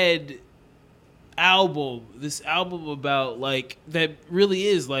sad album, this album about like that really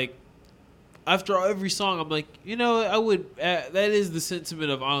is like, after every song, I'm like, you know, I would that is the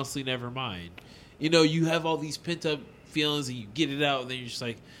sentiment of Honestly Nevermind. You know, you have all these pent up feelings and you get it out, and then you're just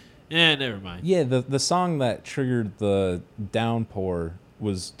like, never mind. Yeah, the song that triggered the downpour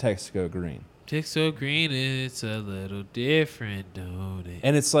was Texaco Green. Texaco Green, it's a little different, don't it?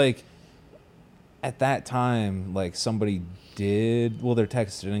 And it's like, at that time, like somebody did, well, their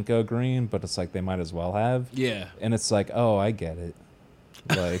text didn't go green, but it's like they might as well have. Yeah. And it's like, oh, I get it.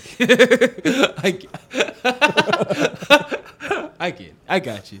 Like, I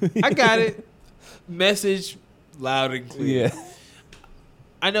got you. I got it. Message loud and clear. yeah.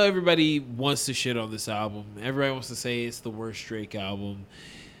 I know everybody wants to shit on this album. Everybody wants to say it's the worst Drake album.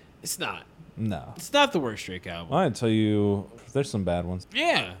 It's not. No. It's not the worst Drake album. I'll tell you, there's some bad ones.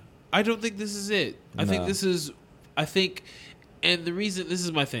 Yeah. I don't think this is it. I think this is, and the reason, this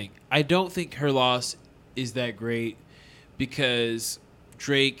is my thing. I don't think Her Loss is that great because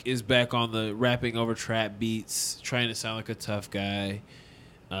Drake is back on the rapping over trap beats, trying to sound like a tough guy.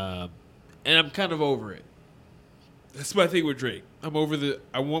 And I'm kind of over it. That's my thing with Drake. I'm over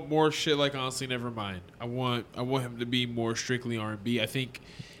I want more shit like Honestly Nevermind. I want him to be more strictly R&B. I think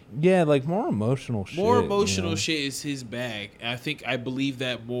Yeah, like more emotional shit. more emotional you know? shit is his bag. And I believe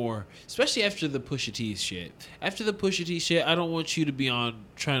that more, especially after the Pusha T shit. After the Pusha T shit, I don't want you to be on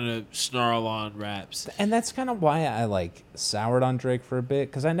trying to snarl on raps. And that's kind of why I like soured on Drake for a bit,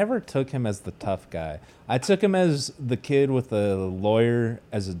 because I never took him as the tough guy. I took him as the kid with a lawyer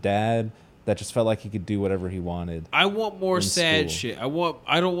as a dad that just felt like he could do whatever he wanted. I want more in sad school. shit.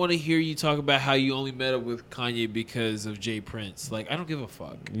 I don't want to hear you talk about how you only met up with Kanye because of Jay Prince. Like, I don't give a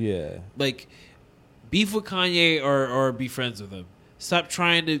fuck. Yeah. Like, beef with Kanye or be friends with him. Stop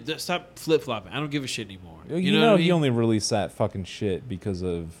flip flopping. I don't give a shit anymore. You know know what I he mean? only released that fucking shit because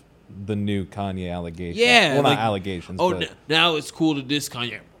of the new Kanye allegations. Yeah, Well, like, not allegations, Oh, but now it's cool to diss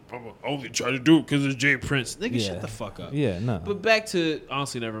Kanye. I only try to do it because of Jay Prince. Nigga, Yeah. shut the fuck up. yeah, no. But back to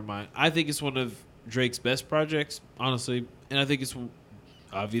Honestly Nevermind. I think it's one of Drake's best projects, honestly, and I think it's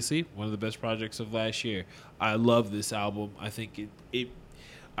obviously one of the best projects of last year. I love this album. I think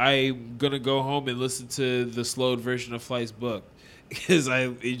I'm gonna go home and listen to the slowed version of Flight's book because I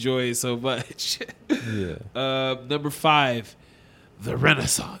enjoy it so much. Yeah. Number 5, The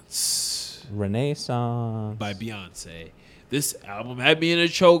Renaissance Renaissance. by Beyonce. This album had me in a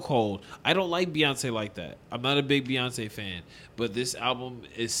chokehold. I don't like Beyonce like that. I'm not a big Beyonce fan. But this album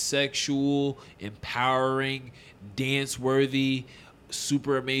is sexual, empowering, dance-worthy,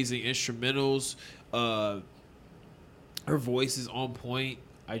 super amazing instrumentals. Her voice is on point.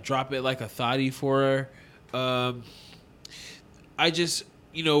 I drop it like a thotty for her. I just,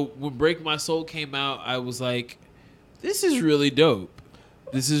 when Break My Soul came out, I was like, this is really dope.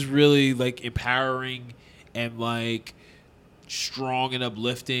 This is really, like, empowering and, like, strong and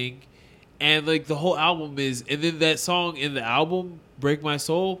uplifting, and like the whole album is, and then that song in the album Break My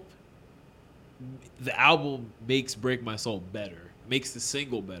Soul, the album makes Break My Soul better, makes the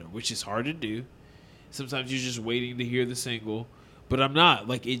single better, which is hard to do. Sometimes you're just waiting to hear the single, but I'm not,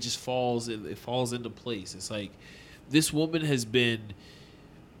 like, it just falls into place. It's like this woman has been,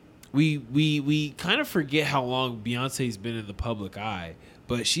 we kind of forget how long Beyonce's been in the public eye,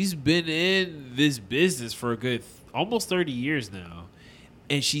 but she's been in this business for a good almost 30 years now,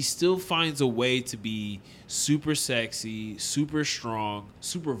 and she still finds a way to be super sexy, super strong,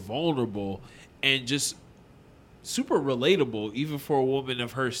 super vulnerable, and just super relatable, even for a woman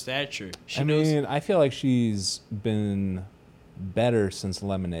of her stature. I feel like she's been better since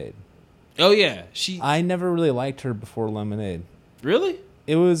Lemonade. Oh yeah, I never really liked her before Lemonade. Really?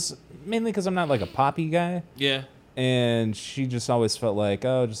 It was mainly because I'm not like a poppy guy. Yeah. And she just always felt like,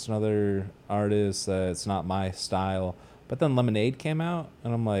 oh, just another artist that's not my style. But then Lemonade came out,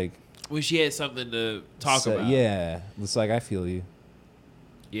 and I'm like... When she had something to talk about. Yeah. It's like, I feel you.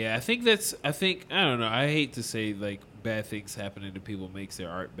 Yeah, I don't know. I hate to say, like, bad things happening to people makes their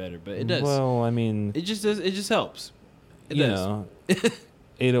art better, but it does. Well, I mean... It just does. It just helps. It you does. know,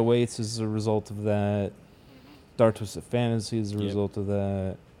 808s is a result of that. Dark Twisted Fantasy is a result of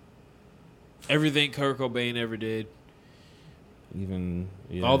that. Everything Kurt Cobain ever did. Even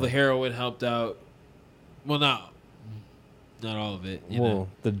all the heroin helped out. Well, not all of it. You know?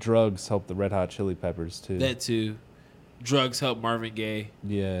 The drugs helped the Red Hot Chili Peppers too. That too. Drugs helped Marvin Gaye.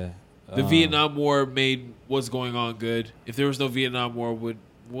 Yeah. The Vietnam War made What's Going On good. If there was no Vietnam War, would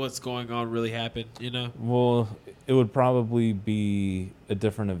What's Going On really happen? You know. Well, it would probably be a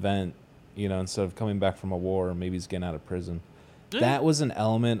different event. Instead of coming back from a war, maybe he's getting out of prison. That was an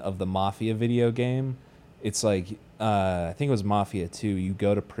element of the Mafia video game. It's like, I think it was Mafia 2. You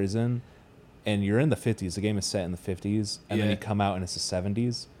go to prison, and you're in the 50s. The game is set in the 50s, and then you come out, and it's the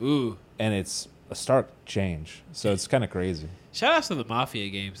 70s. Ooh. And it's a stark change. So it's kind of crazy. Shout out to the Mafia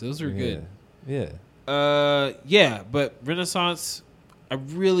games. Those were good. Yeah. Yeah, but Renaissance, I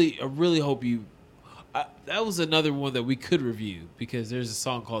really hope you... that was another one that we could review, because there's a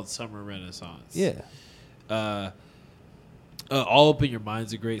song called Summer Renaissance. Yeah. All Up in Your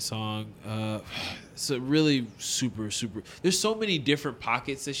Mind's a great song. It's a really super. There's so many different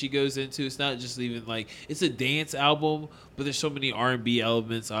pockets that she goes into. It's not just even like it's a dance album, but there's so many R&B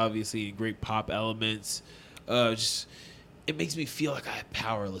elements, obviously, and great pop elements. Just it makes me feel like I have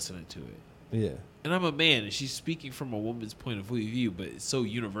power listening to it. Yeah. And I'm a man, and she's speaking from a woman's point of view, but it's so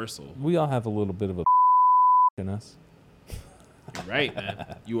universal. We all have a little bit of a in us. You're right,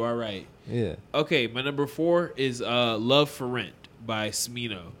 man. You are right. Yeah. Okay, my number 4 is Love for Rent by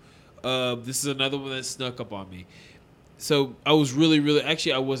Smino. This is another one that snuck up on me. So I was really,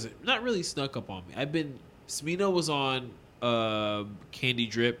 actually, I wasn't, not really snuck up on me. Smino was on Candy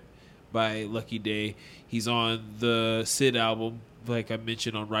Drip by Lucky Day. He's on the Sid album, like I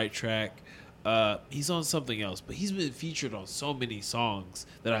mentioned, on Right Track. He's on something else, but he's been featured on so many songs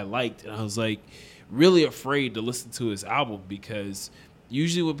that I liked, and I was like really afraid to listen to his album because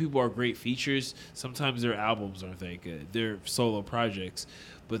usually when people are great features, sometimes their albums aren't that good. They're solo projects,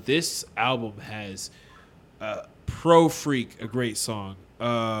 but this album has Pro Freak, a great song.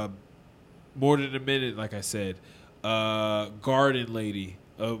 More Than a Minute, like I said. Garden Lady,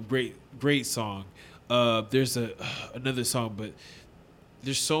 a great song. There's another song, but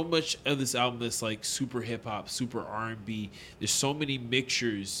there's so much of this album that's like super hip hop, super R&B. There's so many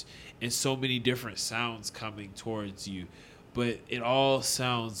mixtures and so many different sounds coming towards you, but it all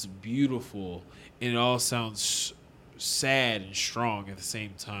sounds beautiful and it all sounds sad and strong at the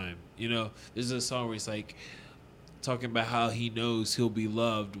same time. You know, there's a song where he's like talking about how he knows he'll be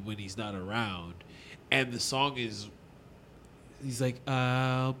loved when he's not around, and the song is, he's like,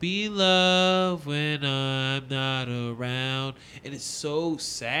 I'll be loved when I'm not around. And it's so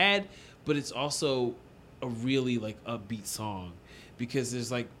sad, but it's also a really like upbeat song because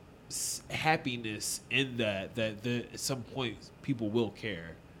there's like happiness in that at some point people will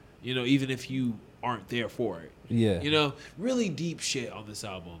care, you know, even if you aren't there for it. Yeah. You know, really deep shit on this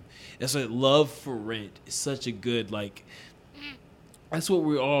album. That's like Love for Rent is such a good, like, that's what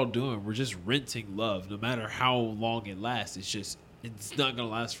we're all doing. We're just renting love, no matter how long it lasts. It's not gonna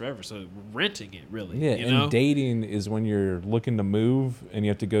last forever. So we're renting it, really. Yeah, you know? dating is when you're looking to move and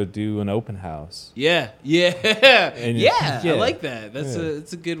you have to go do an open house. Yeah. And I yeah. like that. Yeah.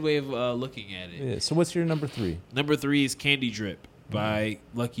 It's a good way of looking at it. Yeah. So what's your number 3? Number 3 is Candy Drip by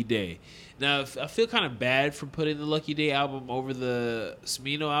Lucky Day. Now, I feel kind of bad for putting the Lucky Day album over the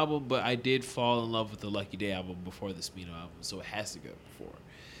Smino album, but I did fall in love with the Lucky Day album before the Smino album, so it has to go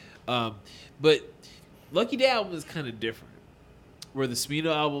before. But Lucky Day album is kind of different, where the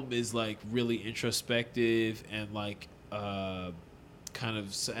Smino album is like really introspective and like kind of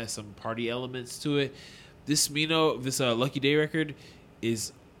has some party elements to it. This Lucky Day record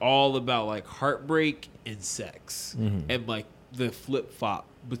is all about like heartbreak and sex, and like the flip flop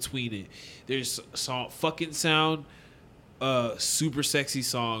between it. There's Fucking Sound, super sexy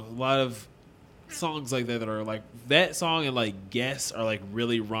song. A lot of songs like that are like that song, and like Guess are like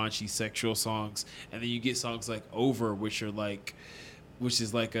really raunchy sexual songs. And then you get songs like Over, which is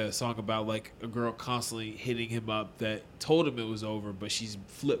like a song about like a girl constantly hitting him up that told him it was over, but she's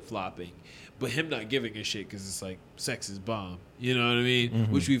flip flopping, but him not giving a shit because it's like sex is bomb. You know what I mean?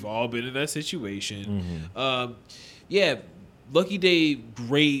 Which we've all been in that situation. Yeah. Lucky Day,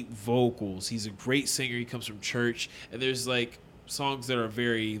 great vocals. He's a great singer. He comes from church, and there's like songs that are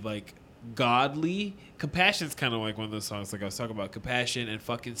very like godly. Compassion's kind of like one of those songs, like I was talking about. Compassion and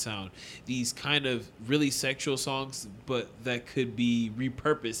Fucking Sound. These kind of really sexual songs, but that could be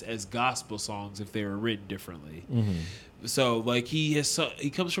repurposed as gospel songs if they were written differently. So like he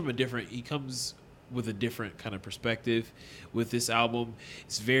comes with a different kind of perspective with this album.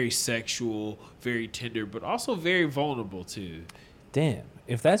 It's very sexual, very tender, but also very vulnerable too. Damn.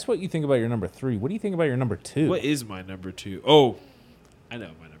 If that's what you think about your number 3, what do you think about your number 2? What is my number 2? Oh, I know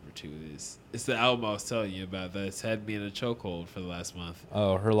what my number 2 is. It's the album I was telling you about that's had me in a chokehold for the last month.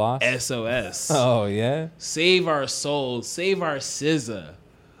 Oh, Her Loss? SOS. Oh, yeah? Save Our Souls. Save Our SZA.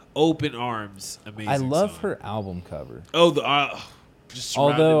 Open Arms. Amazing I love song. her album cover. Oh,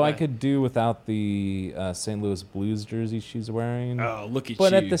 Although I could do without the St. Louis Blues jersey she's wearing. Oh, look at you.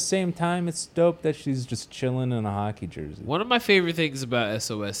 But at the same time, it's dope that she's just chilling in a hockey jersey. One of my favorite things about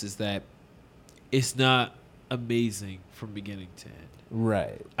SOS is that it's not amazing from beginning to end.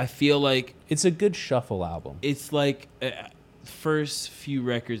 Right. I feel like it's a good shuffle album. It's like first few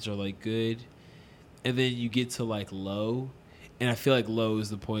records are like good, and then you get to like Low, and I feel like Low is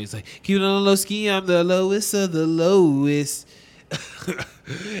the point. It's like, keep it on the low ski, I'm the lowest of the lowest.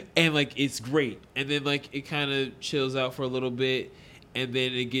 And like it's great, and then like it kind of chills out for a little bit, and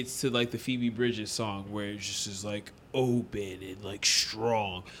then it gets to like the Phoebe Bridgers song where it just is like open and like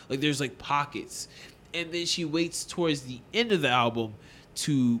strong, like there's like pockets, and then she waits towards the end of the album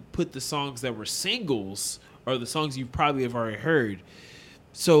to put the songs that were singles or the songs you probably have already heard.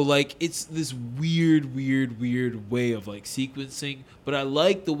 So like it's this weird way of like sequencing, but I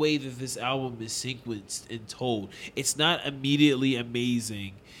like the way that this album is sequenced and told. It's not immediately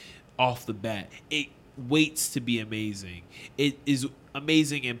amazing off the bat. It waits to be amazing. It is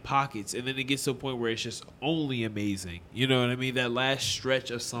amazing in pockets, and then it gets to a point where it's just only amazing. You know what I mean? That last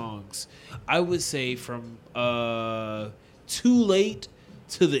stretch of songs, I would say from Too Late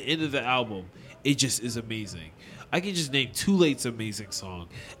to the end of the album, it just is amazing. I can just name Too Late's amazing song.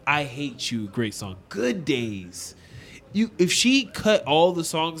 I Hate You, great song. Good Days if she cut all the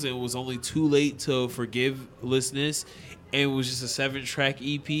songs and it was only Too Late to Forgivelessness and it was just a 7-track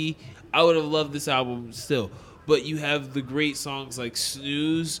EP, I would have loved this album still. But you have the great songs like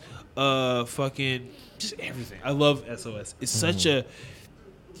Snooze, fucking just everything. I love SOS. It's such a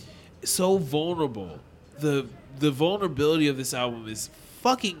so vulnerable. The vulnerability of this album is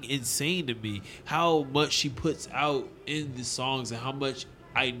fucking insane to me. How much she puts out in the songs and how much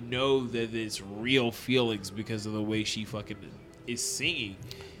I know that it's real feelings because of the way she fucking is singing.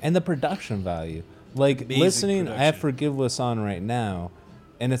 And the production value. Like, Amazing listening, production. I have Forgiveless on right now,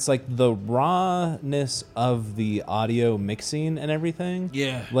 and it's like the rawness of the audio mixing and everything.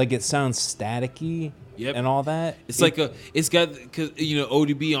 Yeah. Like, it sounds staticky Yep. and all that. It's it's got, cause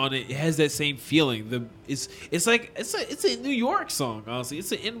ODB on it. It has that same feeling. It's a New York song. Honestly,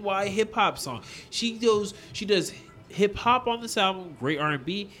 it's an NY hip hop song. She does hip hop on this album. Great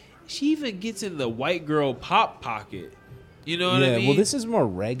R&B. She even gets in the white girl pop pocket. You know what I mean? Well, this is more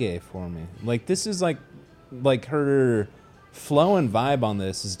reggae for me. Like, this is like her flow and vibe on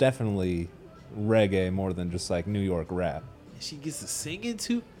this is definitely reggae more than just like New York rap. She gets to sing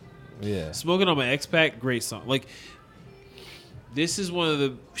too. Yeah. Smoking on My X-Pac, great song. Like, this is one of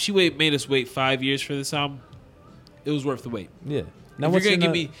the... She made us wait 5 years for this album. It was worth the wait. Yeah. Now, if you're going to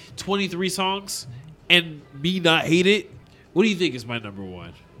give me 23 songs and me not hate it, what do you think is my number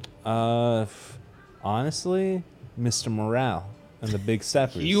one? Honestly, Mr. Morale and the Big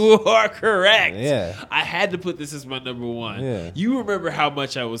Steppers. You are correct. Yeah. I had to put this as my number one. Yeah. You remember how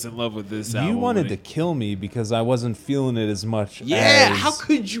much I was in love with this album. You wanted to kill me because I wasn't feeling it as much. Yeah, how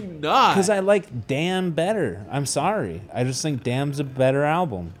could you not? Because I like Damn better. I'm sorry. I just think Damn's a better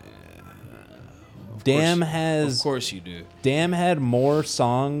album. Damn has... Of course you do. Damn had more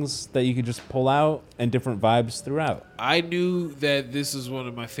songs that you could just pull out and different vibes throughout. I knew that this was one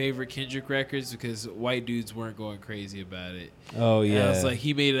of my favorite Kendrick records because white dudes weren't going crazy about it. Oh, yeah. And I was like,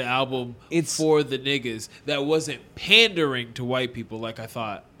 he made an album for the niggas that wasn't pandering to white people like I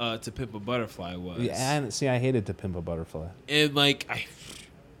thought To Pimp a Butterfly was. Yeah, and see, I hated To Pimp a Butterfly. And like,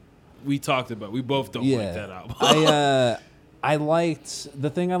 we talked about, we both don't like that album. The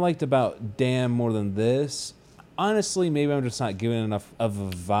thing I liked about Damn more than this, honestly, maybe I'm just not giving enough of a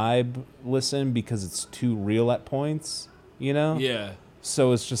vibe listen because it's too real at points, you know? Yeah.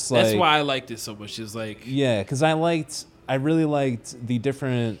 So it's just like... That's why I liked it so much. It's like... Yeah, because I really liked the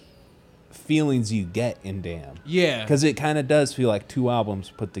different feelings you get in Damn. Yeah. Because it kind of does feel like two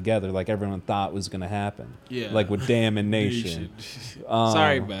albums put together, like everyone thought was going to happen. Yeah. Like with Damn and Nation.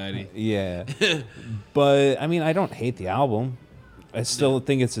 Sorry, buddy. Yeah. But, I mean, I don't hate the album. I still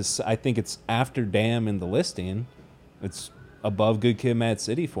think I think it's after Damn in the listing. It's above Good Kid, Mad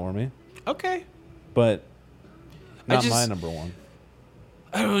City for me. Okay. But not my number one.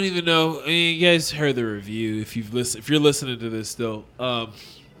 I don't even know. I mean, you guys heard the review. If you're listening to this still,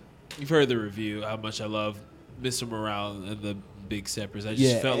 you've heard the review. How much I love Mr. Morale and the Big Steppers. I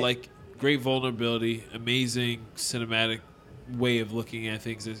just felt like great vulnerability, amazing cinematic way of looking at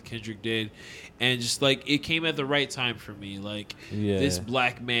things that Kendrick did, and just like it came at the right time for me. Like this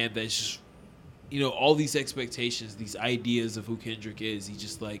black man that's just, all these expectations, these ideas of who Kendrick is. He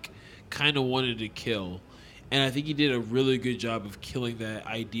just like kind of wanted to kill. And I think he did a really good job of killing that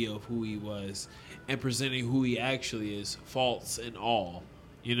idea of who he was and presenting who he actually is, faults and all,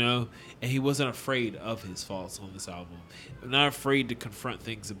 And he wasn't afraid of his faults on this album. Not afraid to confront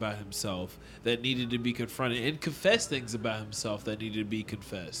things about himself that needed to be confronted and confess things about himself that needed to be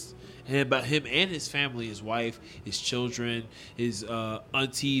confessed. And about him and his family, his wife, his children, his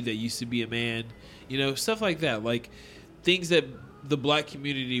auntie that used to be a man, stuff like that. Like things that the black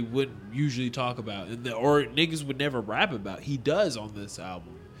community wouldn't usually talk about or niggas would never rap about. He does on this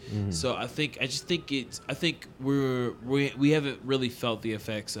album. Mm-hmm. So I think we haven't really felt the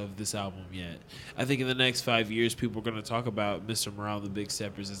effects of this album yet. I think in the next 5 years, people are going to talk about Mr. Morale and the Big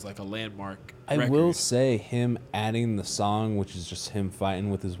Steppers as like a landmark record. I will say him adding the song, which is just him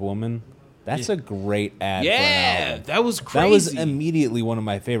fighting with his woman. That's a great ad. For an album. That was crazy. That was immediately one of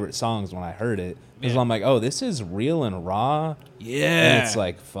my favorite songs when I heard it. Because I'm like, oh, this is real and raw. Yeah. And it's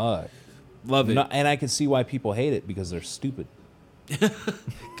like, fuck. Love it. And I can see why people hate it because they're stupid.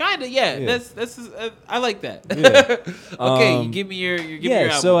 Kinda, yeah. That's I like that. Yeah. Okay, you give me your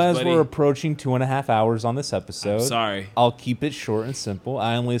albums, so as buddy. we're approaching 2.5 hours on this episode, I'm sorry, I'll keep it short and simple.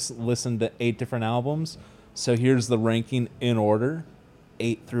 I only listened to 8 different albums, so here's the ranking in order,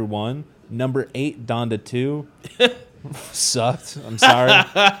 8 through 1. Number 8, Donda 2, sucked. I'm sorry,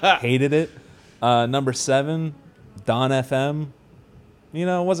 hated it. Number 7, Don FM.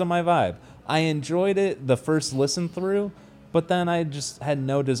 It wasn't my vibe. I enjoyed it the first listen through. But then I just had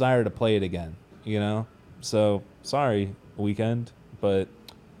no desire to play it again, So sorry, weekend, but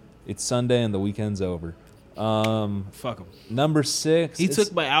it's Sunday and the weekend's over. Fuck him. Number 6. He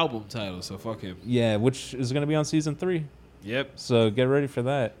took my album title, so fuck him. Yeah, which is going to be on season 3. Yep. So get ready for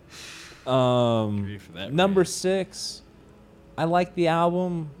that. Ready for that, Number man. 6. I like the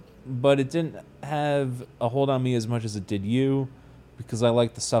album, but it didn't have a hold on me as much as it did you, because I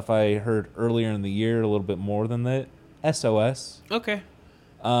like the stuff I heard earlier in the year a little bit more than that. SOS. Okay.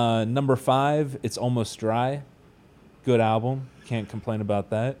 Number 5, It's Almost Dry. Good album. Can't complain about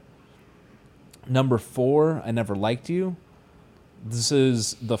that. Number 4, I Never Liked You. This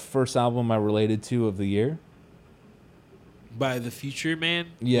is the first album I related to of the year. By the Future Man?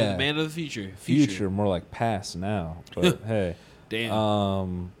 Yeah. Or the Man of the Future. Future, more like past now. But hey.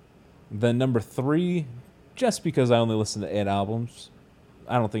 Damn. Then number 3, just because I only listen to 8 albums,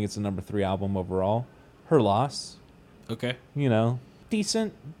 I don't think it's a number 3 album overall. Her Loss. Okay. You know,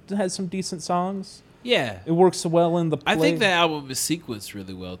 decent. Has some decent songs. Yeah. It works well in the play. I think that album is sequenced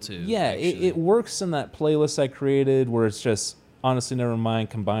really well, too. Yeah, it works in that playlist I created where it's just Honestly Nevermind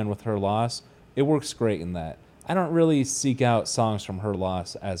combined with Her Loss. It works great in that. I don't really seek out songs from Her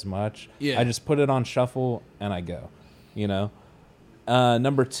Loss as much. Yeah. I just put it on shuffle and I go, you know.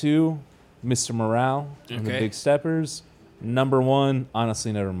 Number 2, Mr. Morale and the Okay. Big Steppers. Number 1,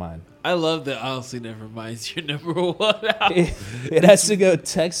 Honestly Nevermind. I love that Honestly Nevermind's your number 1 album. It has to go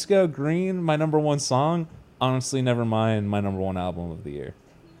Texco Green, my number 1 song. Honestly Nevermind, my number 1 album of the year.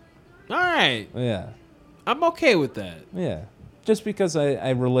 All right. Yeah. I'm okay with that. Yeah. Just because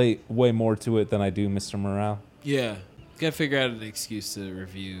I relate way more to it than I do Mr. Morale. Yeah. Gotta figure out an excuse to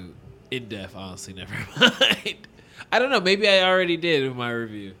review in-depth Honestly Nevermind. I don't know. Maybe I already did in my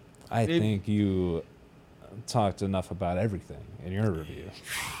review. I think you talked enough about everything in your review.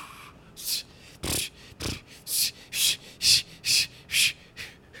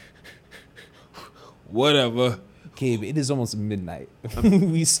 Whatever. Gabe, it is almost midnight.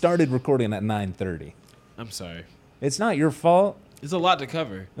 We started recording at 9:30. I'm sorry. It's not your fault. There's a lot to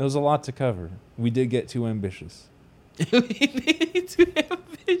cover. There was a lot to cover. We did get too ambitious. We need too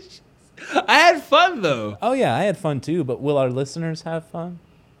ambitious. I had fun though. Oh yeah, I had fun too, but will our listeners have fun?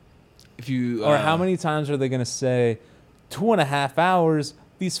 If you Or how many times are they going to say, 2.5 hours?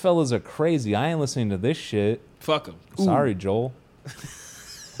 These fellas are crazy. I ain't listening to this shit. fuck them? Sorry, Joel.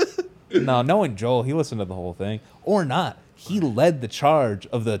 No, knowing Joel, he listened to the whole thing. Or not. He led the charge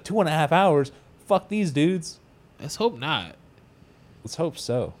of the 2.5 hours. Fuck these dudes. Let's hope not. Let's hope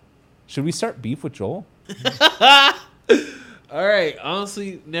so. Should we start beef with Joel? All right.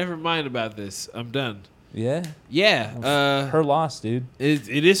 Honestly, never mind about this. I'm done. Yeah. Yeah. Her loss, dude. It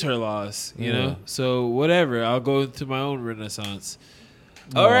is her loss, you Yeah. know? So whatever. I'll go into my own renaissance.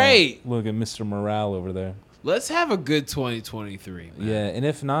 All right. Look at Mr. Morale over there. Let's have a good 2023, man. Yeah, and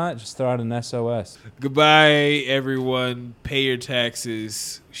if not, just throw out an SOS. Goodbye, everyone. Pay your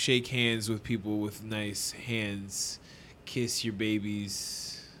taxes. Shake hands with people with nice hands. Kiss your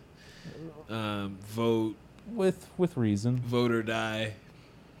babies. Vote. With reason. Vote or die.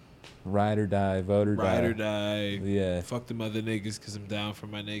 Ride or die, vote or die. Ride or die. Yeah. Fuck them other niggas because I'm down for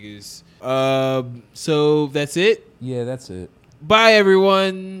my niggas. So that's it. Yeah, that's it. Bye,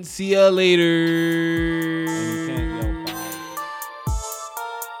 everyone. See ya later.